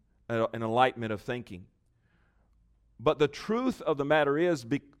enlightenment of thinking. But the truth of the matter is,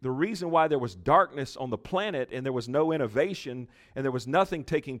 the reason why there was darkness on the planet and there was no innovation and there was nothing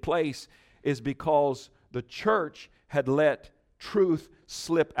taking place is because the church had let truth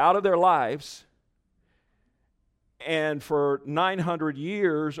slip out of their lives. And for 900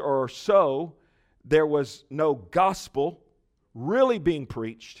 years or so, there was no gospel really being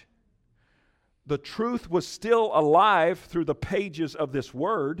preached. The truth was still alive through the pages of this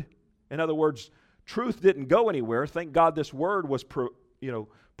word. In other words, truth didn't go anywhere. Thank God this word was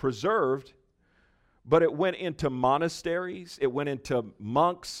preserved. But it went into monasteries. It went into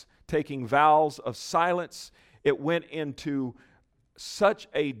monks taking vows of silence. It went into such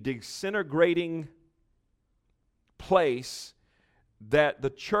a disintegrating place that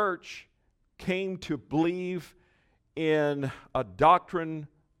the church came to believe in a doctrine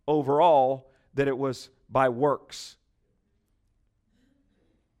overall that it was by works.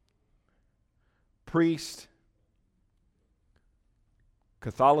 Priest,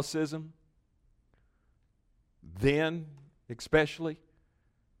 Catholicism, then especially,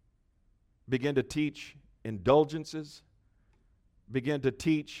 began to teach indulgences, began to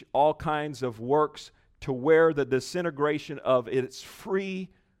teach all kinds of works to where the disintegration of it's free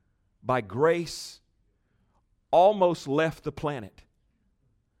by grace almost left the planet.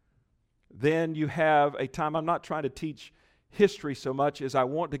 Then you have a time, I'm not trying to teach history so much as I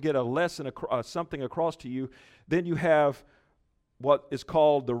want to get a lesson, something across to you. Then you have what is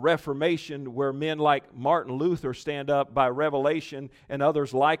called the Reformation, where men like Martin Luther stand up by revelation and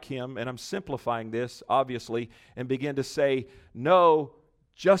others like him, and I'm simplifying this, obviously, and begin to say, no,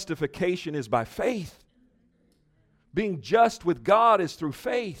 justification is by faith. Being just with God is through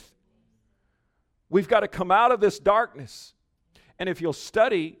faith. We've got to come out of this darkness. And if you'll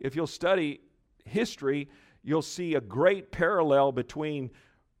study history, you'll see a great parallel between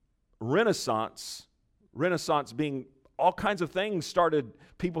Renaissance being all kinds of things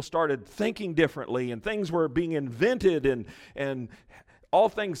people started thinking differently, and things were being invented, and all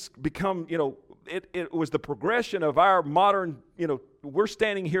things become, it was the progression of our modern, we're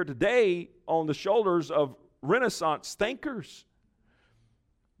standing here today on the shoulders of Renaissance thinkers.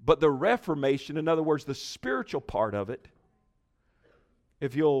 But the Reformation, in other words, the spiritual part of it,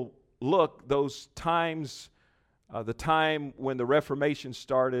 if you'll look, those times, the time when the Reformation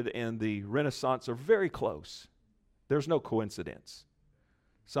started and the Renaissance are very close. There's no coincidence.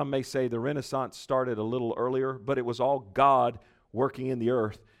 Some may say the Renaissance started a little earlier, but it was all God working in the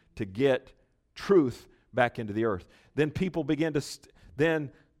earth to get truth back into the earth. Then people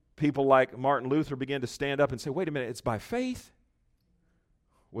like Martin Luther began to stand up and say, wait a minute, it's by faith?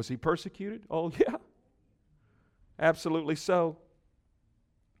 Was he persecuted? Oh, yeah. Absolutely so.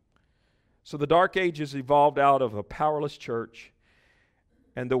 So the Dark Ages evolved out of a powerless church,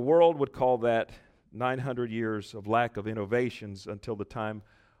 and the world would call that 900 years of lack of innovations until the time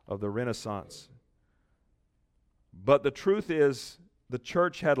of the Renaissance. But the truth is, the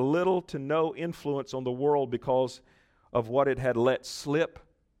church had little to no influence on the world because of what it had let slip.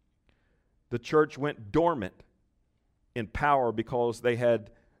 The church went dormant in power because they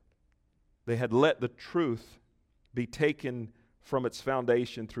had let the truth be taken from its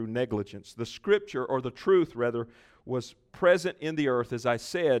foundation through negligence. The scripture, or the truth rather, was present in the earth, as I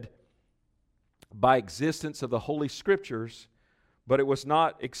said, by existence of the Holy Scriptures, but it was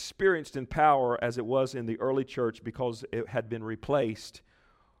not experienced in power as it was in the early church because it had been replaced,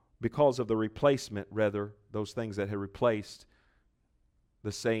 because of the replacement, rather, those things that had replaced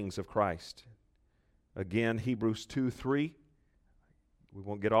the sayings of Christ. Again, Hebrews 2:3. We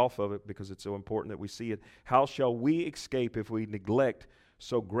won't get off of it because it's so important that we see it. How shall we escape if we neglect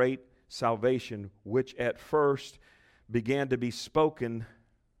so great salvation, which at first began to be spoken?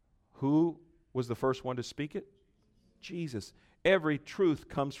 Who was the first one to speak it? Jesus. Every truth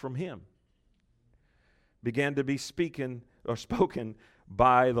comes from him. Began to be spoken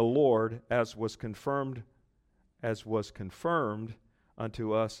by the Lord, as was confirmed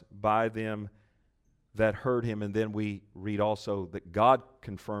unto us by them that heard him. And then we read also that God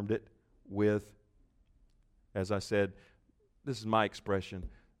confirmed it with, as I said, this is my expression,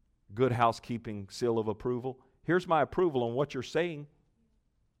 good housekeeping seal of approval. Here's my approval on what you're saying.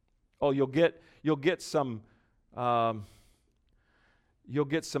 Oh, you'll get some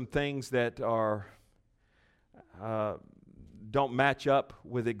things that are don't match up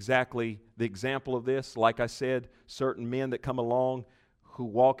with exactly the example of this. Like I said, certain men that come along who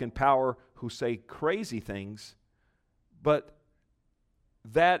walk in power, who say crazy things, but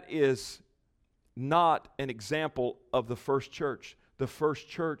that is not an example of the first church. The first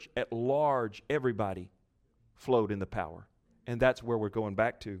church at large, everybody flowed in the power. And that's where we're going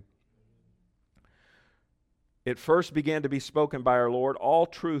back to. It first began to be spoken by our Lord. All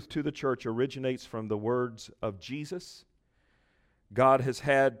truth to the church originates from the words of Jesus. God has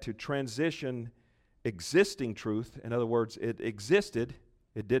had to transition existing truth. In other words, it existed.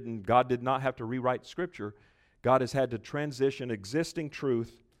 God did not have to rewrite Scripture. God has had to transition existing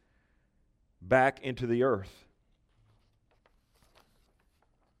truth back into the earth.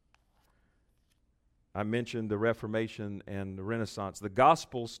 I mentioned the Reformation and the Renaissance. The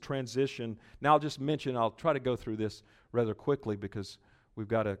Gospel's transition. Now I'll try to go through this rather quickly because we've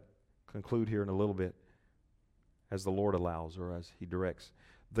got to conclude here in a little bit as the Lord allows or as He directs.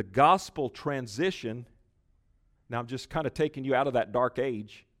 The Gospel transition, now I'm just kind of taking you out of that dark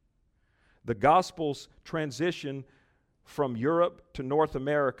age. The Gospel's transition from Europe to North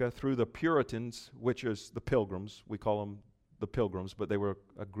America through the Puritans, which is the Pilgrims. We call them the Pilgrims, but they were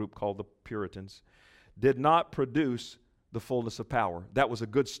a group called the Puritans. Did not produce the fullness of power. That was a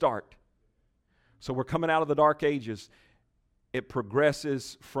good start. So we're coming out of the dark ages. It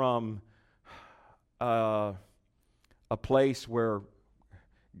progresses from a place where,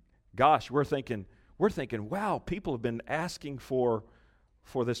 gosh, we're thinking, wow, people have been asking for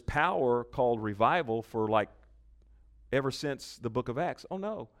this power called revival for like ever since the book of Acts. Oh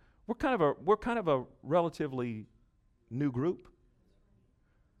no, we're kind of a relatively new group.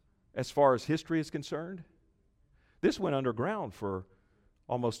 As far as history is concerned, this went underground for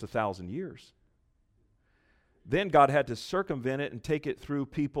almost 1,000 years. Then God had to circumvent it and take it through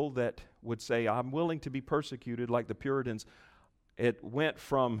people that would say, I'm willing to be persecuted like the Puritans. It went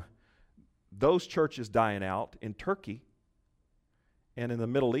from those churches dying out in Turkey and in the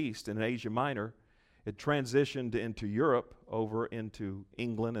Middle East and in Asia Minor. It transitioned into Europe, over into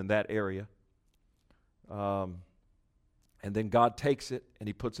England and that area. And then God takes it and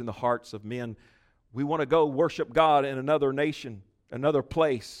He puts in the hearts of men, we want to go worship God in another nation, another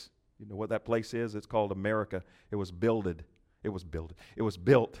place. You know what that place is? It's called America. It was built. It was built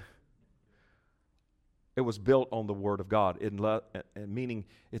on the Word of God, meaning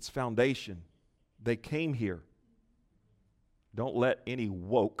its foundation. They came here. Don't let any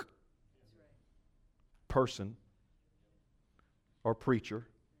woke person or preacher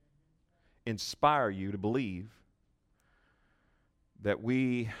inspire you to believe that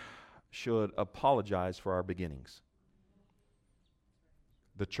we should apologize for our beginnings.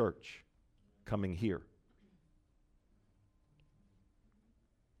 The church coming here.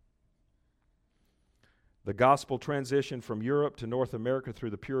 The gospel transitioned from Europe to North America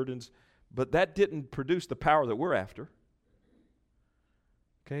through the Puritans, but that didn't produce the power that we're after.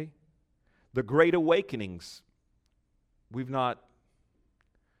 Okay? The Great Awakenings, we've not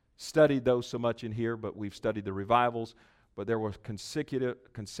studied those so much in here, but we've studied the revivals. But there were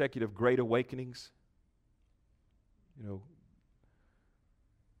consecutive Great Awakenings. You know,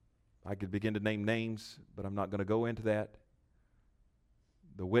 I could begin to name names, but I'm not going to go into that.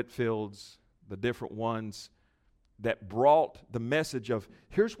 The Whitfields, the different ones that brought the message of,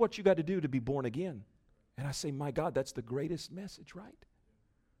 here's what you got to do to be born again. And I say, my God, that's the greatest message, right?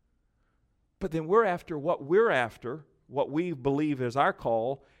 But then what we believe is our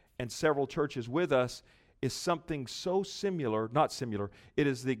call, and several churches with us, is something so not similar, it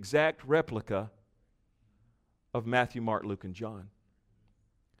is the exact replica of Matthew, Mark, Luke, and John.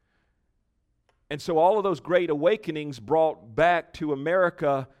 And so all of those great awakenings brought back to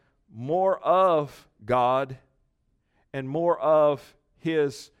America more of God and more of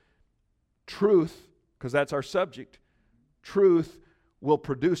His truth, because that's our subject. Truth will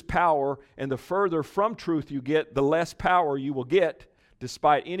produce power, and the further from truth you get, the less power you will get,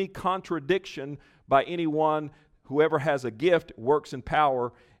 despite any contradiction by anyone. Whoever has a gift works in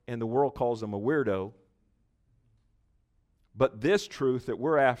power, and the world calls them a weirdo. But this truth that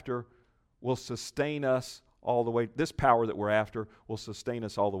we're after will sustain us all the way. This power that we're after will sustain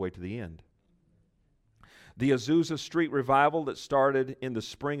us all the way to the end. The Azusa Street revival that started in the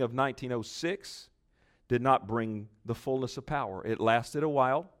spring of 1906 did not bring the fullness of power. It lasted a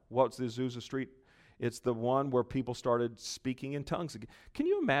while. What's the Azusa Street? It's the one where people started speaking in tongues again. Can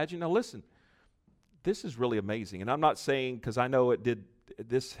you imagine? Now listen, this is really amazing. And I'm not saying, because I know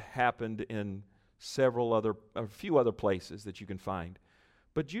this happened in a few other places that you can find.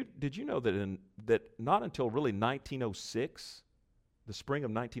 But did you know that not until really 1906, the spring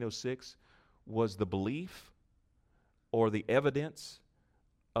of 1906, was the belief or the evidence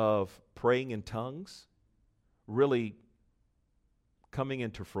of praying in tongues really coming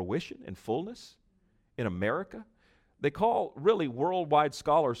into fruition and fullness in America? Worldwide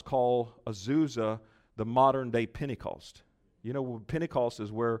scholars call Azusa the modern day Pentecost. You know, Pentecost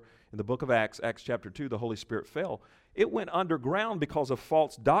is where, in the book of Acts, Acts chapter 2, the Holy Spirit fell. It went underground because of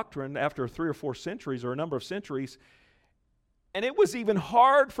false doctrine after 3 or 4 centuries or a number of centuries. And it was even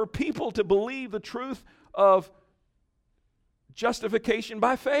hard for people to believe the truth of justification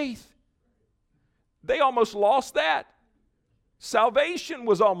by faith. They almost lost that. Salvation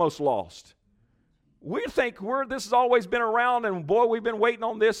was almost lost. We think this has always been around, and boy, we've been waiting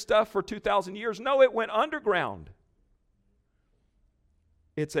on this stuff for 2,000 years. No, it went underground.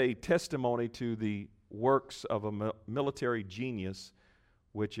 It's a testimony to the works of a military genius,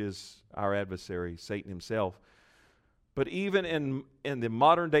 which is our adversary, Satan himself. But even in the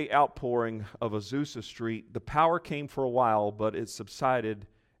modern day outpouring of Azusa Street, the power came for a while, but it subsided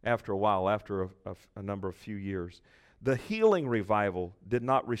after a while, after a number of few years. The healing revival did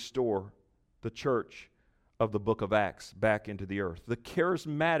not restore the church of the book of Acts back into the earth. The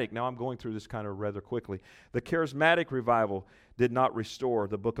charismatic, now I'm going through this kind of rather quickly, the charismatic revival did not restore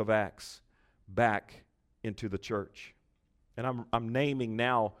the book of Acts back into the church. And I'm naming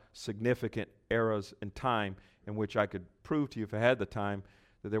now significant eras in time in which I could prove to you, if I had the time,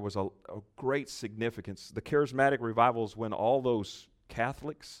 that there was a great significance. The charismatic revivals when all those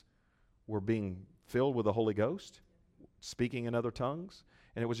Catholics were being filled with the Holy Ghost, speaking in other tongues,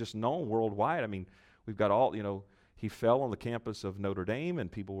 and it was just known worldwide. I mean, we've got all, he fell on the campus of Notre Dame,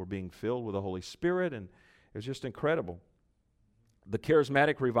 and people were being filled with the Holy Spirit, and it was just incredible. The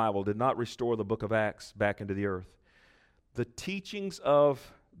charismatic revival did not restore the book of Acts back into the earth. The teachings of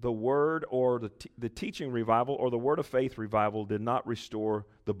the Word, or the teaching revival, or the Word of Faith revival did not restore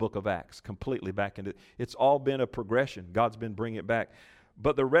the book of Acts completely back into it. It's all been a progression. God's been bringing it back.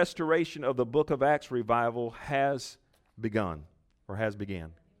 But the restoration of the book of Acts revival has begun, or has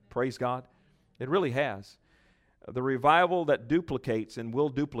began. Praise God. It really has. The revival that duplicates and will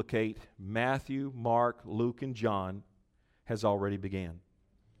duplicate Matthew, Mark, Luke, and John has already began.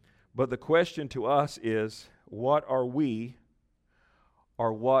 But the question to us is, what are we,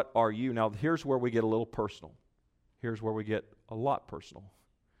 or what are you? Now, here's where we get a little personal. Here's where we get a lot personal.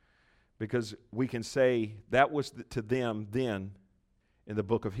 Because we can say that was to them then in the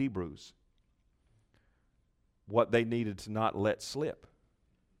book of Hebrews what they needed to not let slip.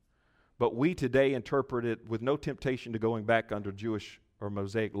 But we today interpret it with no temptation to going back under Jewish or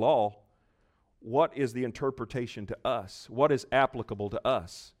Mosaic law. What is the interpretation to us? What is applicable to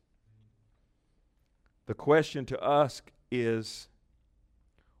us? The question to us is,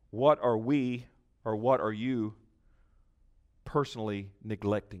 what are we, or what are you personally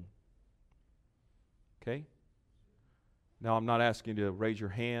neglecting? Okay? Now, I'm not asking you to raise your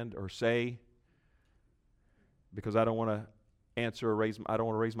hand or say, because I don't want to answer or I don't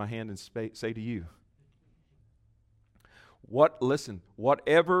want to raise my hand and say to you. Listen,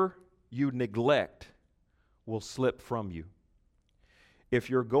 whatever you neglect will slip from you. If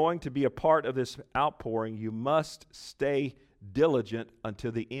you're going to be a part of this outpouring, you must stay diligent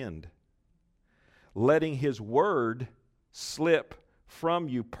until the end. Letting His Word slip from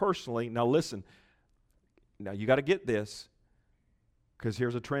you personally. Now listen, now you got to get this, because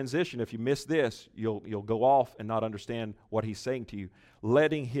here's a transition. If you miss this, you'll go off and not understand what He's saying to you.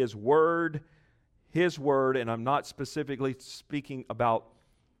 Letting His Word, and I'm not specifically speaking about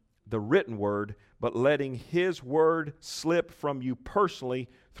the written Word, but letting His Word slip from you personally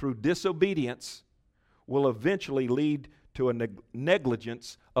through disobedience will eventually lead to a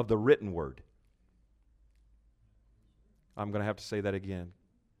negligence of the written Word. I'm going to have to say that again.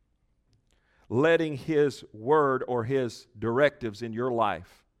 Letting His Word or His directives in your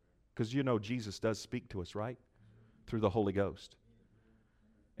life, because Jesus does speak to us, right? Through the Holy Ghost.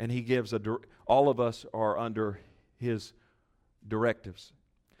 And He gives all of us are under His directives.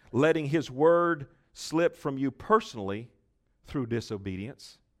 Letting His Word slip from you personally through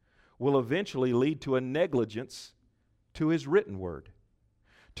disobedience will eventually lead to a negligence to His written Word.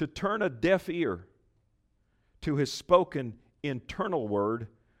 To turn a deaf ear to His spoken internal Word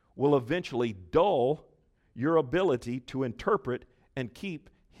will eventually dull your ability to interpret and keep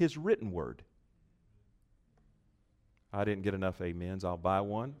His written Word. I didn't get enough amens. I'll buy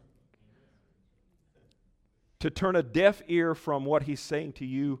one. To turn a deaf ear from what He's saying to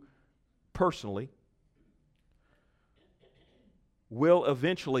you personally will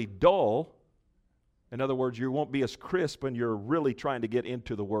eventually dull. In other words, you won't be as crisp when you're really trying to get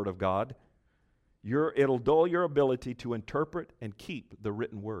into the Word of God. It'll dull your ability to interpret and keep the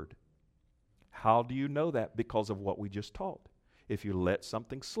written Word. How do you know that? Because of what we just taught. If you let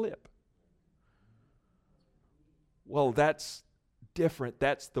something slip. Well, that's different.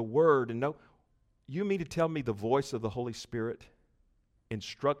 That's the Word. And no, you mean to tell me the voice of the Holy Spirit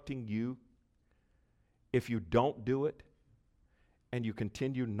instructing you, if you don't do it, and you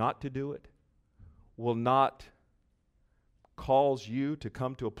continue not to do it will not cause you to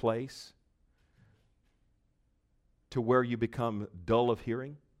come to a place to where you become dull of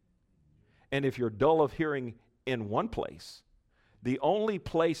hearing. And if you're dull of hearing in one place, the only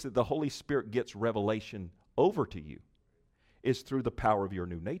place that the Holy Spirit gets revelation over to you is through the power of your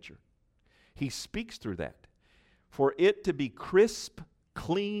new nature. He speaks through that. For it to be crisp,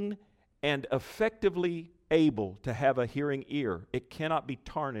 clean, and effectively able to have a hearing ear, it cannot be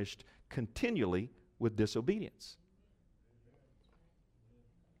tarnished continually with disobedience.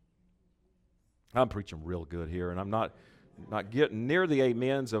 I'm preaching real good here, and I'm not getting near the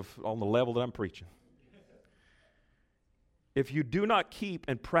amens on the level that I'm preaching. If you do not keep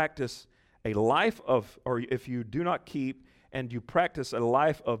and practice a life of, or if you do not keep and you practice a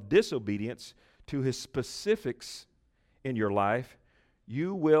life of disobedience to His specifics in your life,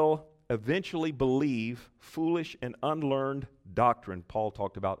 you will eventually believe foolish and unlearned doctrine. Paul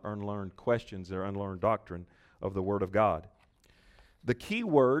talked about unlearned questions or unlearned doctrine of the Word of God. The key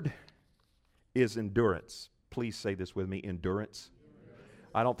word is endurance. Please say this with me, endurance.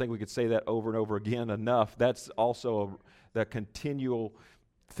 I don't think we could say that over and over again enough. That's also the continual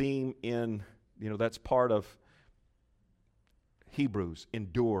theme in, that's part of Hebrews.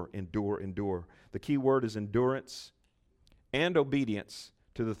 Endure, endure, endure. The key word is endurance and obedience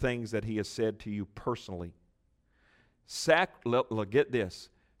to the things that He has said to you personally. Get this.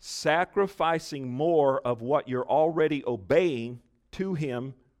 Sacrificing more of what you're already obeying to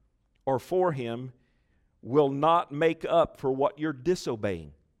Him or for Him will not make up for what you're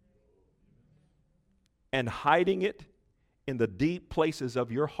disobeying. And hiding it in the deep places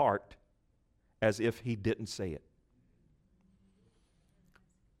of your heart as if He didn't say it.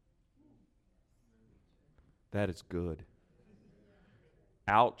 That is good.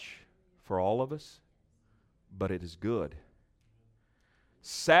 Ouch for all of us, but it is good.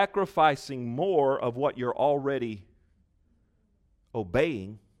 Sacrificing more of what you're already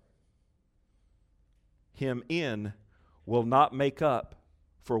obeying Him in will not make up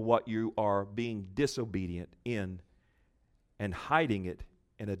for what you are being disobedient in and hiding it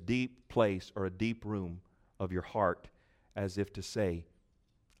in a deep place or a deep room of your heart as if to say,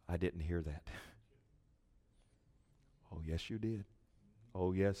 I didn't hear that. Oh, yes, you did.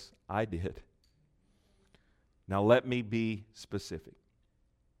 Oh, yes, I did. Now let me be specific.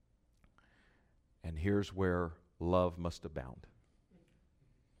 And here's where love must abound.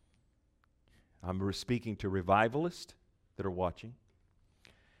 I'm speaking to revivalists that are watching.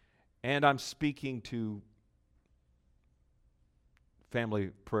 And I'm speaking to Family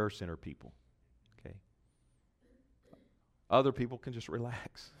Prayer Center people. Okay? Other people can just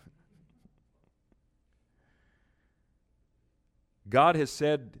relax. God has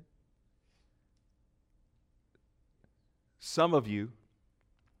said, some of you,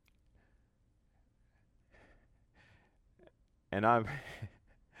 and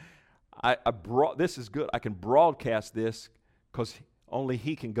this is good. I can broadcast this because only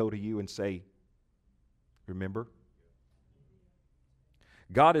He can go to you and say, remember?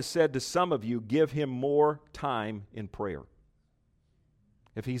 God has said to some of you, give Him more time in prayer.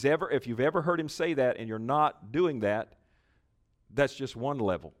 If you've ever heard Him say that and you're not doing that, that's just one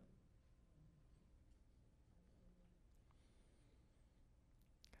level.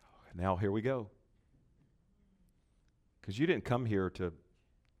 Now here we go. Because you didn't come here to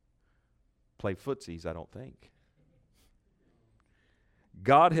play footsies, I don't think.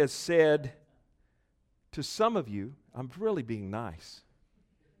 God has said to some of you, I'm really being nice.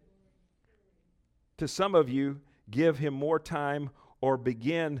 To some of you, give Him more time or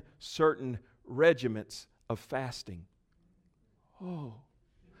begin certain regiments of fasting. Oh,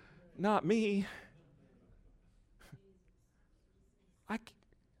 not me.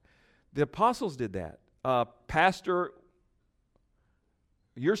 The apostles did that. Pastor,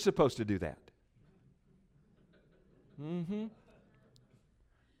 you're supposed to do that. Mm-hmm.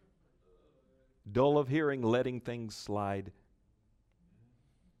 Dull of hearing, letting things slide.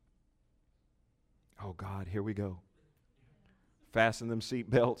 Oh God, here we go. Fasten them seat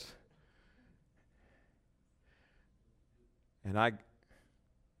belts. And I'm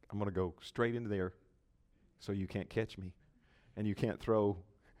going to go straight into there so you can't catch me. And you can't throw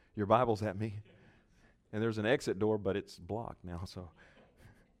your Bibles at me. And there's an exit door, but it's blocked now, so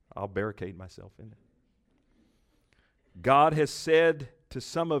I'll barricade myself in it. God has said to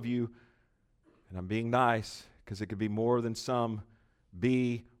some of you, and I'm being nice because it could be more than some,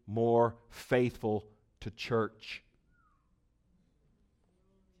 be more faithful to church.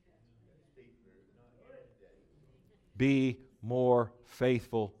 Be more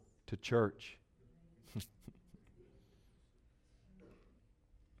faithful to church.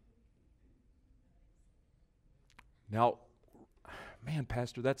 Now, man,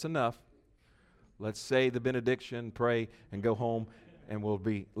 Pastor, that's enough. Let's say the benediction, pray, and go home, and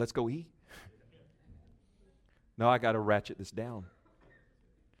let's go eat. No, I got to ratchet this down.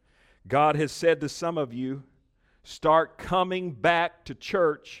 God has said to some of you, start coming back to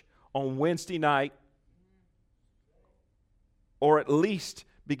church on Wednesday night, or at least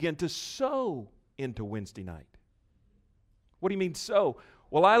begin to sow into Wednesday night. What do you mean sow?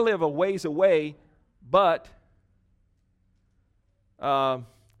 Well, I live a ways away, but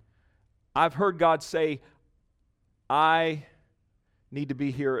I've heard God say, I need to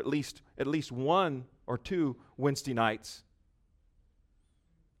be here at least one or two Wednesday nights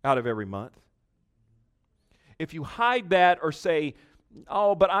out of every month. If you hide that or say,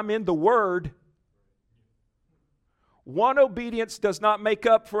 oh, but I'm in the Word, one obedience does not make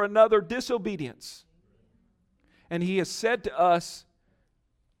up for another disobedience. And He has said to us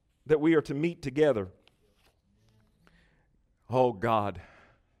that we are to meet together. Oh, God.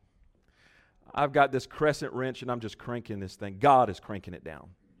 I've got this crescent wrench and I'm just cranking this thing. God is cranking it down.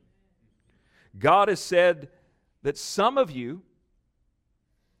 God has said that some of you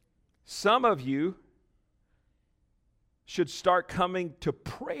should start coming to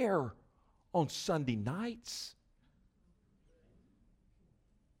prayer on Sunday nights.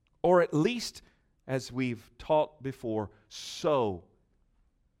 Or at least, as we've taught before, sow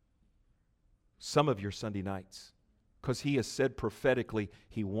some of your Sunday nights. Because He has said prophetically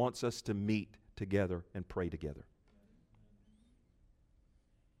He wants us to meet together and pray together.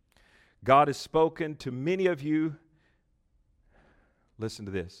 God has spoken to many of you. Listen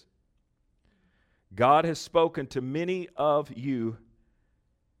to this. God has spoken to many of you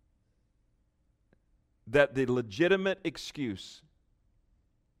that the legitimate excuse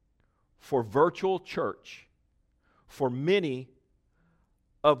for virtual church for many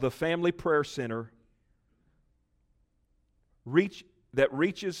of the Family Prayer Center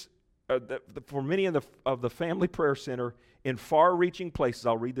for many of the Family Prayer Center in far-reaching places,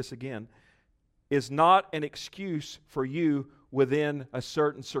 I'll read this again, is not an excuse for you within a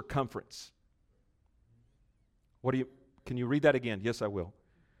certain circumference. Can you read that again? Yes, I will.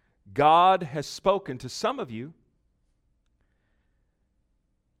 God has spoken to some of you,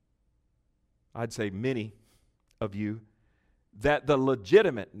 I'd say many of you, that the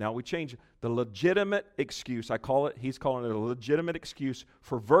legitimate excuse, he's calling it a legitimate excuse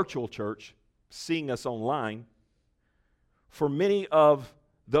for virtual church, seeing us online, for many of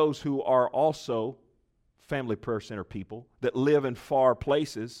those who are also Family Prayer Center people that live in far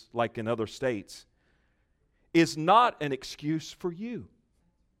places, like in other states, is not an excuse for you.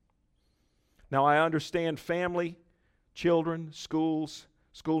 Now, I understand family, children, schools,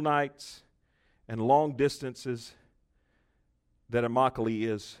 school nights, and long distances that Immokalee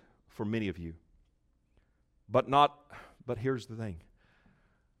is for many of you. But here's the thing.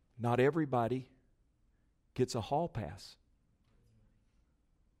 Not everybody gets a hall pass.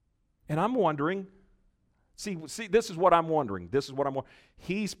 And I'm wondering, see, this is what I'm wondering.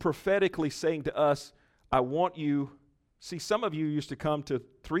 He's prophetically saying to us, I want you, see, some of you used to come to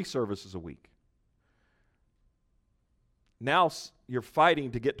 3 services a week. Now you're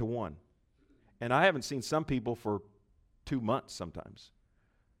fighting to get to 1. And I haven't seen some people for 2 months sometimes.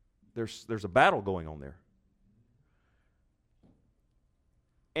 There's a battle going on there.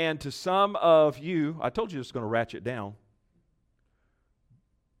 And to some of you, I told you it's going to ratchet down,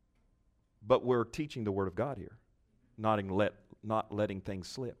 but we're teaching the Word of God here, not letting things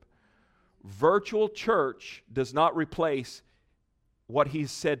slip. Virtual church does not replace what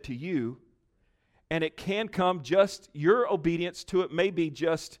He's said to you, and it can come just, your obedience to it may be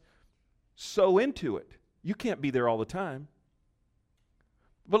just sow into it. You can't be there all the time.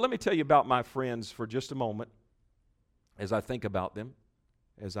 But let me tell you about my friends for just a moment as I think about them,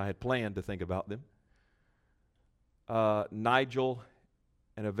 as I had planned to think about them. Nigel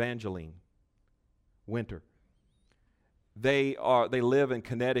and Evangeline Winter. They live in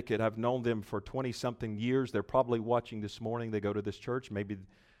Connecticut. I've known them for 20-something years. They're probably watching this morning. They go to this church. Maybe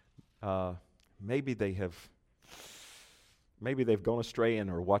they've gone astray and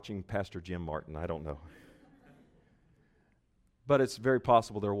are watching Pastor Jim Martin. I don't know. But it's very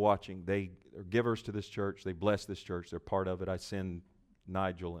possible they're watching. They are givers to this church. They bless this church. They're part of it. I send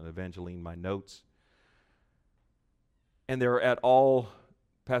Nigel and Evangeline my notes. And they're at all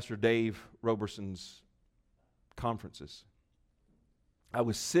Pastor Dave Roberson's conferences. I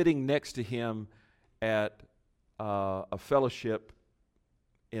was sitting next to him at a fellowship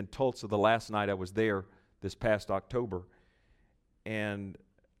in Tulsa the last night I was there this past October. And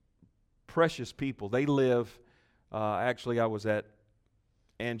precious people. They live, actually I was at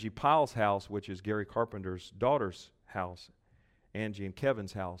Angie Pyle's house, which is Gary Carpenter's daughter's house, Angie and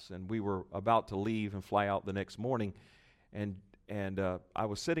Kevin's house, and we were about to leave and fly out the next morning, and I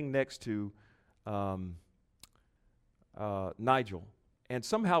was sitting next to Nigel, and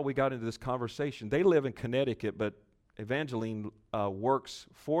somehow we got into this conversation. They live in Connecticut, but Evangeline works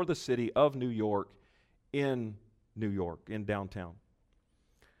for the city of New York in New York, in downtown.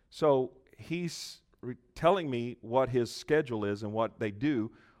 So he's telling me what his schedule is and what they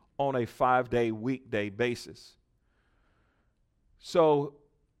do on a 5-day weekday basis. So,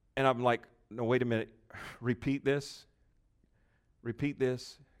 and I'm like, no, wait a minute, repeat this.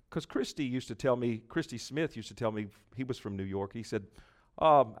 Because Christy Smith used to tell me, he was from New York. He said,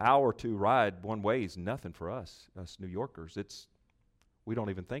 hour or two ride one way is nothing for us New Yorkers. We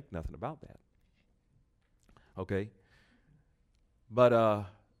don't even think nothing about that. Okay? But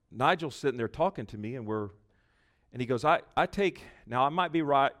Nigel's sitting there talking to me, and he goes, I take, now I might be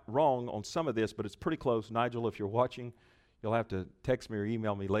wrong on some of this, but it's pretty close. Nigel, if you're watching, you'll have to text me or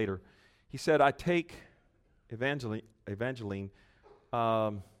email me later. He said, I take Evangeline,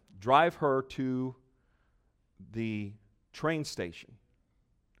 drive her to the train station.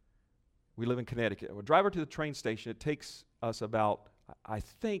 We live in Connecticut. We'll drive her to the train station. It takes us about, I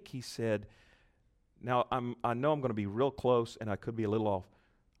think he said, now I know I'm going to be real close and I could be a little off.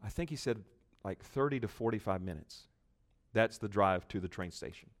 I think he said like 30 to 45 minutes. That's the drive to the train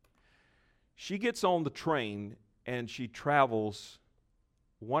station. She gets on the train and she travels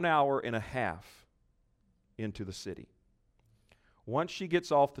 1 hour and a half into the city. Once she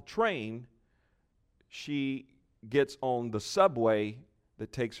gets off the train, she gets on the subway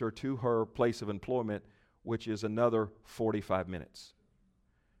that takes her to her place of employment, which is another 45 minutes.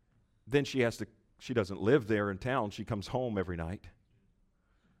 Then she doesn't live there in town. She comes home every night.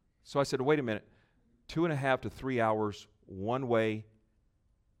 So I said, wait a minute, 2.5 to 3 hours one way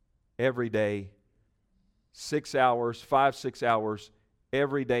every day, 6 hours, 5-6 hours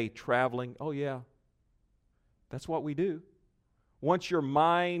every day traveling. Oh yeah, that's what we do. Once your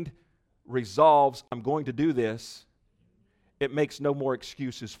mind resolves, I'm going to do this, it makes no more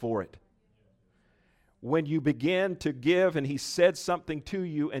excuses for it. When you begin to give and he said something to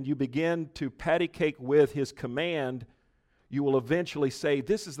you and you begin to patty cake with his command, you will eventually say,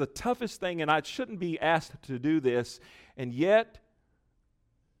 this is the toughest thing and I shouldn't be asked to do this. And yet,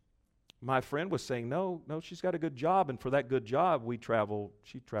 my friend was saying, no, she's got a good job, and for that good job,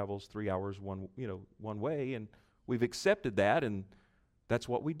 she travels 3 hours one way, and we've accepted that, and that's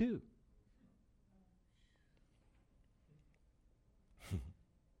what we do.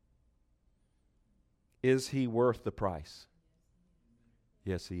 Is he worth the price?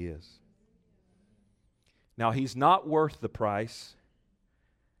 Yes, he is. Now, he's not worth the price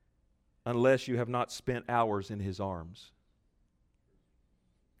unless you have not spent hours in his arms.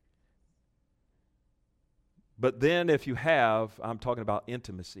 But then if you have, I'm talking about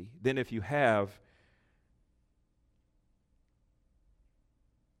intimacy, then if you have,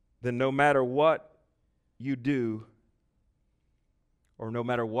 then no matter what you do, or no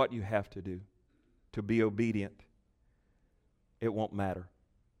matter what you have to do to be obedient, it won't matter.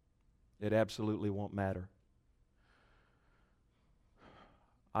 It absolutely won't matter.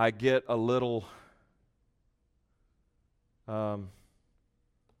 I get a little I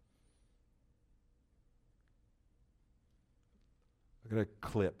got a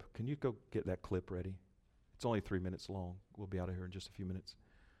clip. Can you go get that clip ready? It's only 3 minutes long. We'll be out of here in just a few minutes.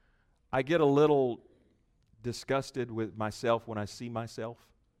 I get a little disgusted with myself when I see myself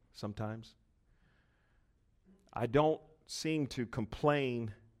sometimes. I don't seem to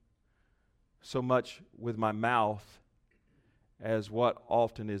complain so much with my mouth as what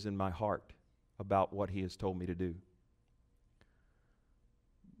often is in my heart about what he has told me to do.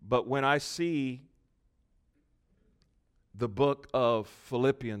 But when I see the book of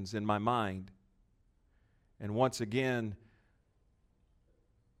Philippians in my mind, and once again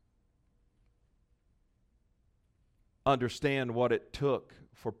understand what it took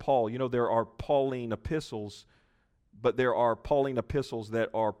for Paul. You know, there are Pauline epistles, but there are Pauline epistles that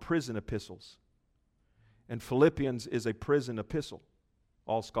are prison epistles. And Philippians is a prison epistle.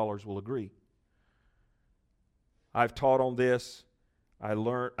 All scholars will agree. I've taught on this. I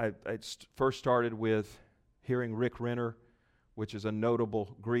first started with hearing Rick Renner, which is a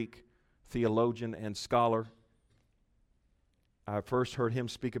notable Greek theologian and scholar. I first heard him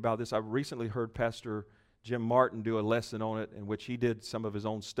speak about this. I recently heard Pastor Jim Martin do a lesson on it in which he did some of his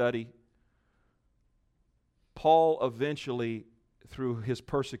own study. Paul eventually, through his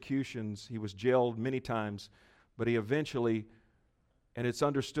persecutions, he was jailed many times, but he eventually, and it's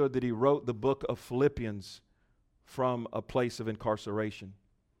understood that he wrote the book of Philippians from a place of incarceration.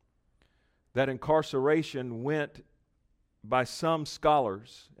 That incarceration went by some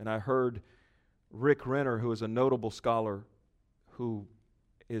scholars, and I heard Rick Renner, who is a notable scholar who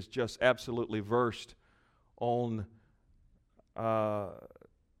is just absolutely versed on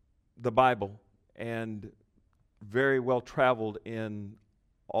the Bible and very well traveled in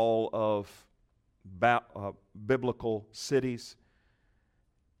all of biblical cities.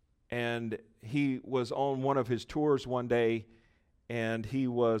 And he was on one of his tours one day, and he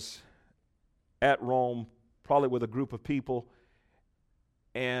was at Rome, probably with a group of people,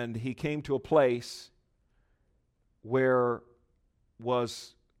 and he came to a place where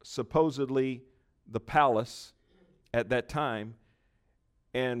was supposedly the palace at that time.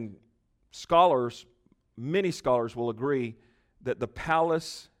 And scholars, many scholars will agree that the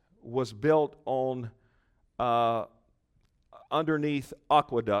palace was built on underneath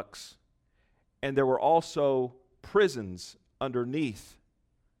aqueducts, and there were also prisons underneath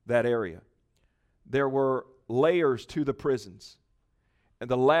that area. There were layers to the prisons. And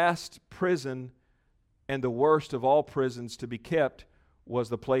the last prison and the worst of all prisons to be kept was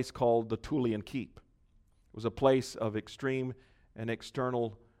the place called the Tullian Keep. It was a place of extreme and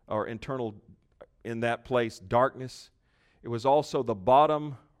external or internal, in that place, darkness. It was also the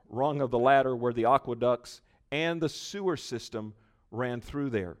bottom rung of the ladder where the aqueducts and the sewer system ran through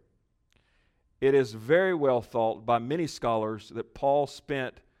there. It is very well thought by many scholars that Paul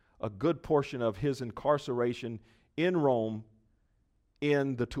spent a good portion of his incarceration in Rome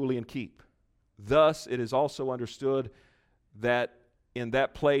in the Tullian Keep. Thus, it is also understood that in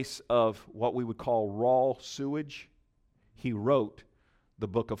that place of what we would call raw sewage, he wrote the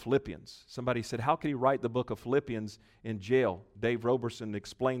book of Philippians. Somebody said, how could he write the book of Philippians in jail? Dave Roberson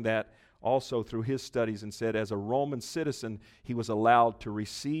explained that also through his studies and said, as a Roman citizen, he was allowed to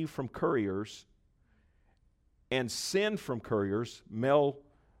receive from couriers and send from couriers,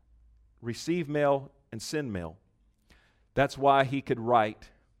 receive mail and send mail. That's why he could write.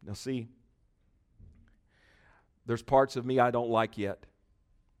 Now see, there's parts of me I don't like yet.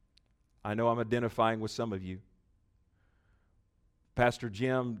 I know I'm identifying with some of you. Pastor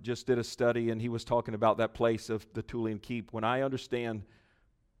Jim just did a study and he was talking about that place of the Tullian Keep. When I understand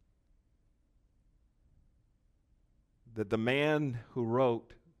that the man who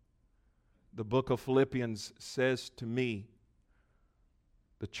wrote the book of Philippians says to me,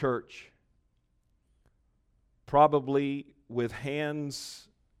 the church, probably with hands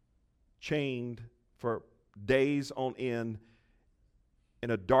chained for days on end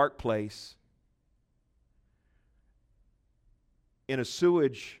in a dark place, in a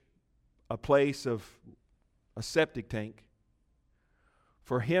sewage, a place of a septic tank,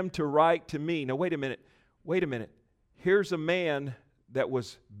 for him to write to me. Now wait a minute. Here's a man that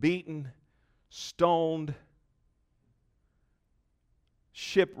was beaten, stoned,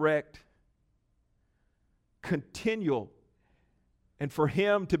 shipwrecked, continual. And for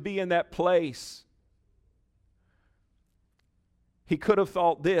him to be in that place, he could have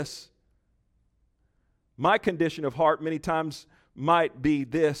thought this. My condition of heart many times might be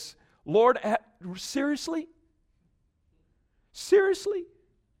this: Lord, seriously? Seriously?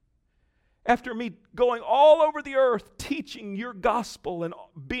 After me going all over the earth teaching your gospel and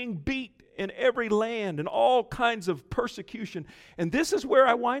being beat in every land and all kinds of persecution, and this is where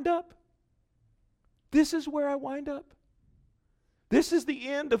I wind up? This is where I wind up? This is the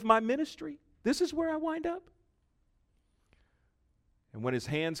end of my ministry? This is where I wind up? And when his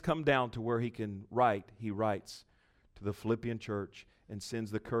hands come down to where he can write, he writes to the Philippian church and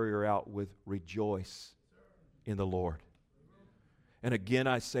sends the courier out with rejoice in the Lord. And again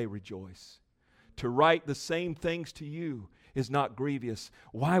I say rejoice. To write the same things to you is not grievous.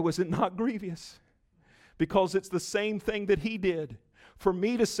 Why was it not grievous? Because it's the same thing that he did. For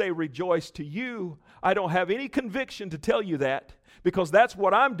me to say rejoice to you, I don't have any conviction to tell you that, because that's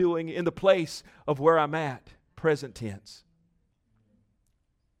what I'm doing in the place of where I'm at, present tense.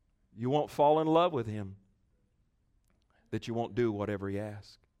 You won't fall in love with him, that you won't do whatever he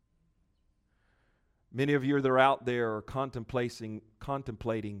asks. Many of you that are out there are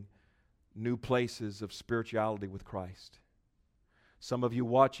contemplating new places of spirituality with Christ. Some of you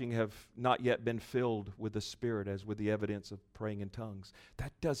watching have not yet been filled with the Spirit, as with the evidence of praying in tongues.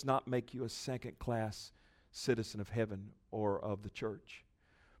 That does not make you a second-class citizen of heaven or of the church.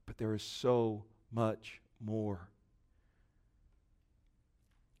 But there is so much more.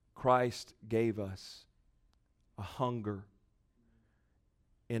 Christ gave us a hunger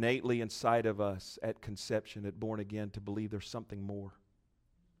innately inside of us at conception, at born again, to believe there's something more.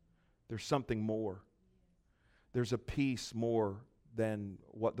 There's something more. There's a peace more than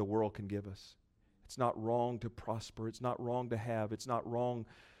what the world can give us. It's not wrong to prosper. It's not wrong to have. It's not wrong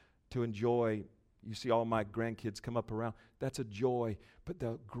to enjoy You see all my grandkids come up around. That's a joy. But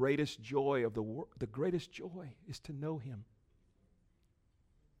the greatest joy of the greatest joy is to know Him.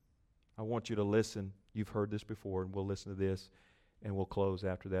 I want you to listen. You've heard this before, and we'll listen to this, and we'll close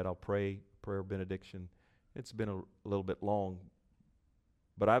after that. I'll pray, prayer benediction. It's been a little bit long,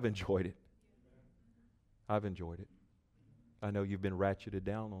 but I've enjoyed it. I've enjoyed it. I know you've been ratcheted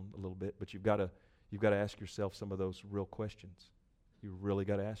down on a little bit, but you've got to ask yourself some of those real questions. You really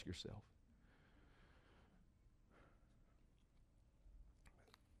got to ask yourself.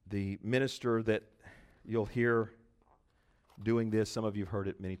 The minister that you'll hear doing this, some of you have heard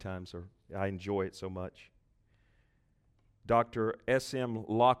it many times, or I enjoy it so much. Dr. S.M.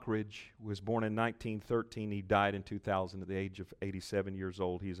 Lockridge was born in 1913. He died in 2000 at the age of 87 years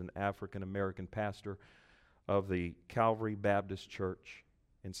old. He's an African-American pastor of the Calvary Baptist Church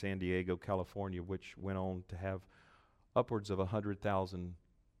in San Diego, California, which went on to have upwards of 100,000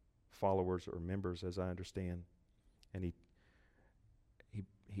 followers or members, as I understand. And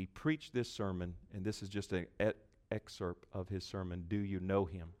he preached this sermon, and this is just an excerpt of his sermon, Do You Know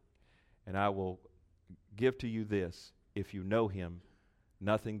Him? And I will give to you this: if you know Him,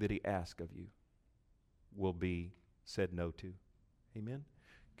 nothing that He asks of you will be said no to. Amen?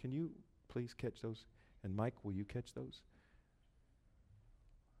 Can you please catch those? And Mike, will you catch those?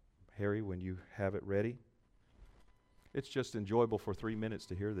 Harry, when you have it ready. It's just enjoyable for 3 minutes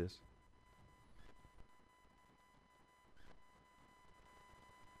to hear this.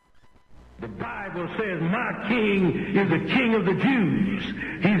 The Bible says, my king is the king of the Jews.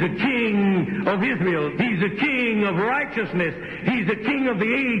 He's the king of Israel. He's the king of righteousness. He's the king of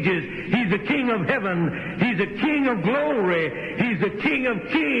the ages. He's the king of heaven. He's the king of glory. He's the king of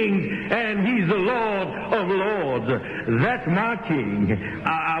kings. And he's the Lord of lords. That's my king.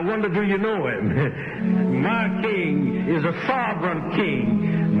 I wonder, do you know him? My king is a sovereign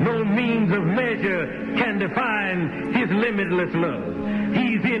king. No means of measure can define his limitless love.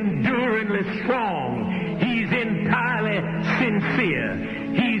 He's enduringly strong. He's entirely sincere.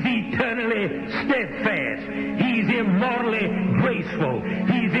 He's eternally steadfast. He's immortally graceful.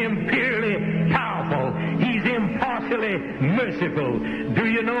 He's imperially powerful. He's impartially merciful. Do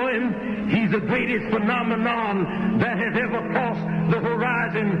you know him? He's the greatest phenomenon that has ever crossed the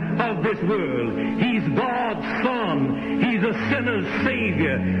horizon of this world. He's God's Son. He's a sinner's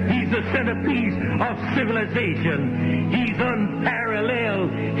Savior. He's the centerpiece of civilization. He's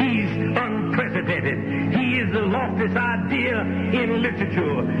unparalleled. He's unprecedented. He is the loftiest idea in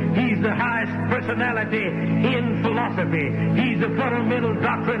literature. He's the highest personality in philosophy. He's the fundamental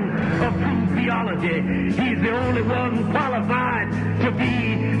doctrine of true theology. He's the only one qualified to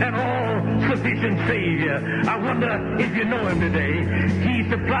be an all-sufficient Savior. I wonder if you know him today. He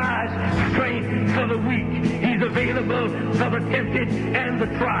supplies strength for the weak. He's available for the tempted and the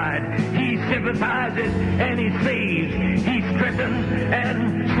tried. He sympathizes and he saves. He strengthens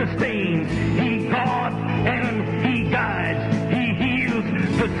and sustains. He guards and he guides. He heals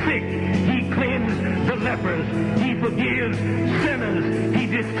the sick. He cleanses the lepers. He forgives sinners. He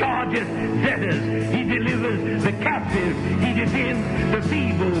discharges debtors. He delivers the captive. He defends the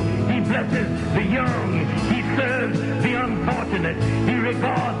feeble. He blesses the young. He serves the unfortunate. He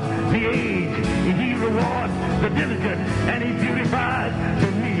regards the aged. He rewards the diligent. And he purifies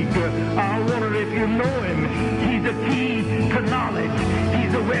the meek. I wonder if you know him. He's the key to knowledge.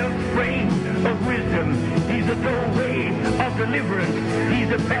 He's the wellspring of wisdom. He's the doorway of deliverance. He's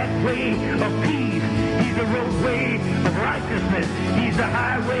the pathway of peace. He's the roadway of righteousness. He's the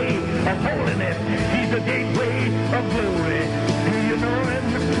highway of holiness. He's the gateway of glory. Do you know him?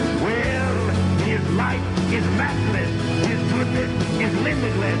 Well, his light is matchless. His goodness is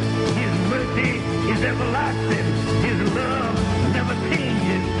limitless. His mercy is everlasting. His love never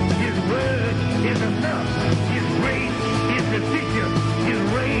changes. His word is enough. His grace is sufficient. His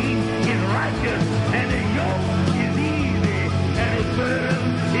reign is righteous. And his yoke is easy. And his burden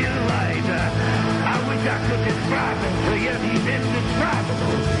is light. I wish I could describe him to you. He's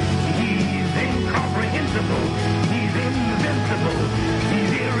indescribable. He's incomprehensible. He's invincible.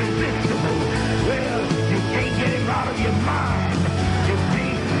 He's irresistible. Well, you can't get him out of your mind. You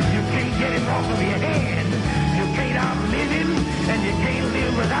can't get him off of your hand. You can't outlive him, and you can't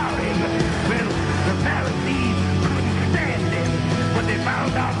live without him. Well, the Pharisees couldn't stand him, but they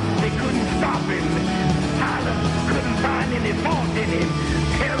found out they couldn't stop him. Pilate couldn't find any fault in him.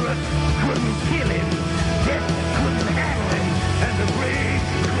 Herod couldn't kill him. Death couldn't handle him, and the grave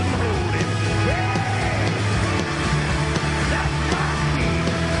couldn't hold him. Yeah! That's my king.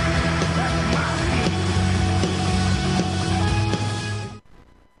 That's my king.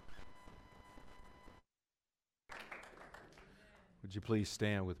 Would you please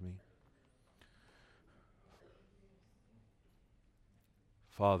stand with me?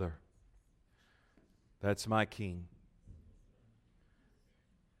 Father, that's my King.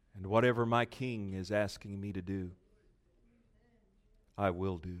 And whatever my King is asking me to do, I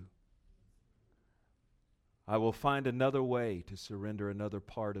will do. I will find another way to surrender another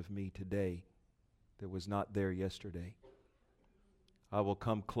part of me today that was not there yesterday. I will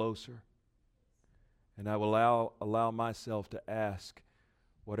come closer, and I will allow myself to ask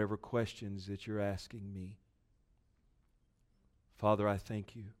whatever questions that you're asking me. Father, I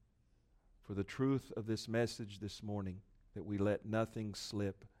thank you for the truth of this message this morning, that we let nothing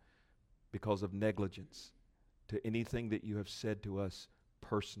slip because of negligence to anything that you have said to us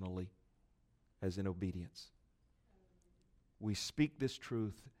personally as in obedience. We speak this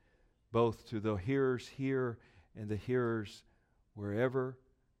truth both to the hearers here and the hearers wherever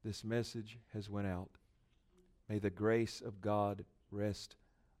this message has went out. May the grace of God rest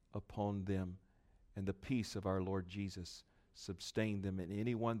upon them, and the peace of our Lord Jesus sustain them, and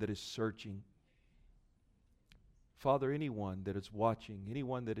anyone that is searching. Father, anyone that is watching,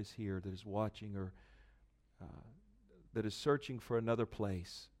 anyone that is here that is watching or that is searching for another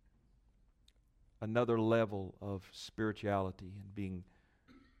place, another level of spirituality and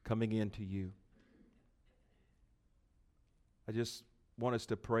coming into you. I just want us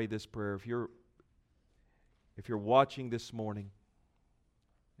to pray this prayer. If you're watching this morning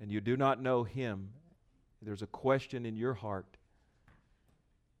and you do not know Him, there's a question in your heart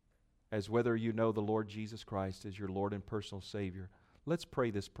as whether you know the Lord Jesus Christ as your Lord and personal Savior. Let's pray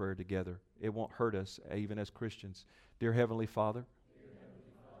this prayer together. It won't hurt us, even as Christians. Dear Heavenly Father,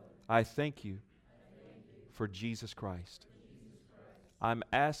 I thank you for Jesus Christ. I'm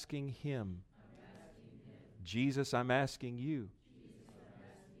asking Him. Jesus, I'm asking you.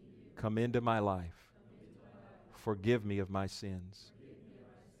 Come into my life. Forgive me of my sins.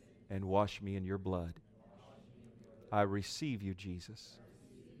 And wash me in your blood. I receive you, Jesus,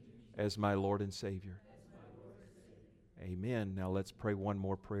 as my Lord and Savior. Amen. Now let's pray one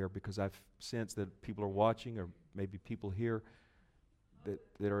more prayer, because I've sensed that people are watching, or maybe people here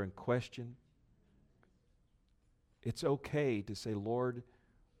that are in question. It's okay to say, Lord,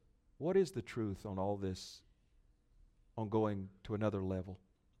 what is the truth on all this, on going to another level?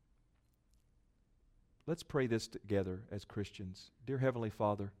 Let's pray this together as Christians. Dear Heavenly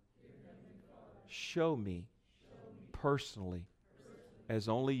Father, show me personally, as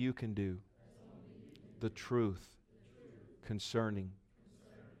only you can do, the truth concerning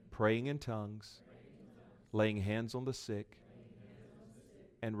praying in tongues, laying hands on the sick,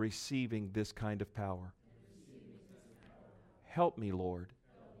 and receiving this kind of power. Help me, Lord,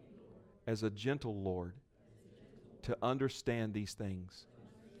 as a gentle Lord, to understand these things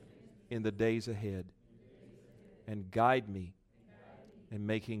in the days ahead, and guide me in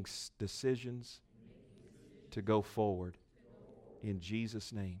making decisions to go forward. In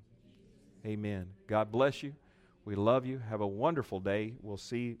Jesus' name, amen. God bless you. We love you. Have a wonderful day. We'll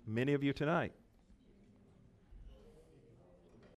see many of you tonight.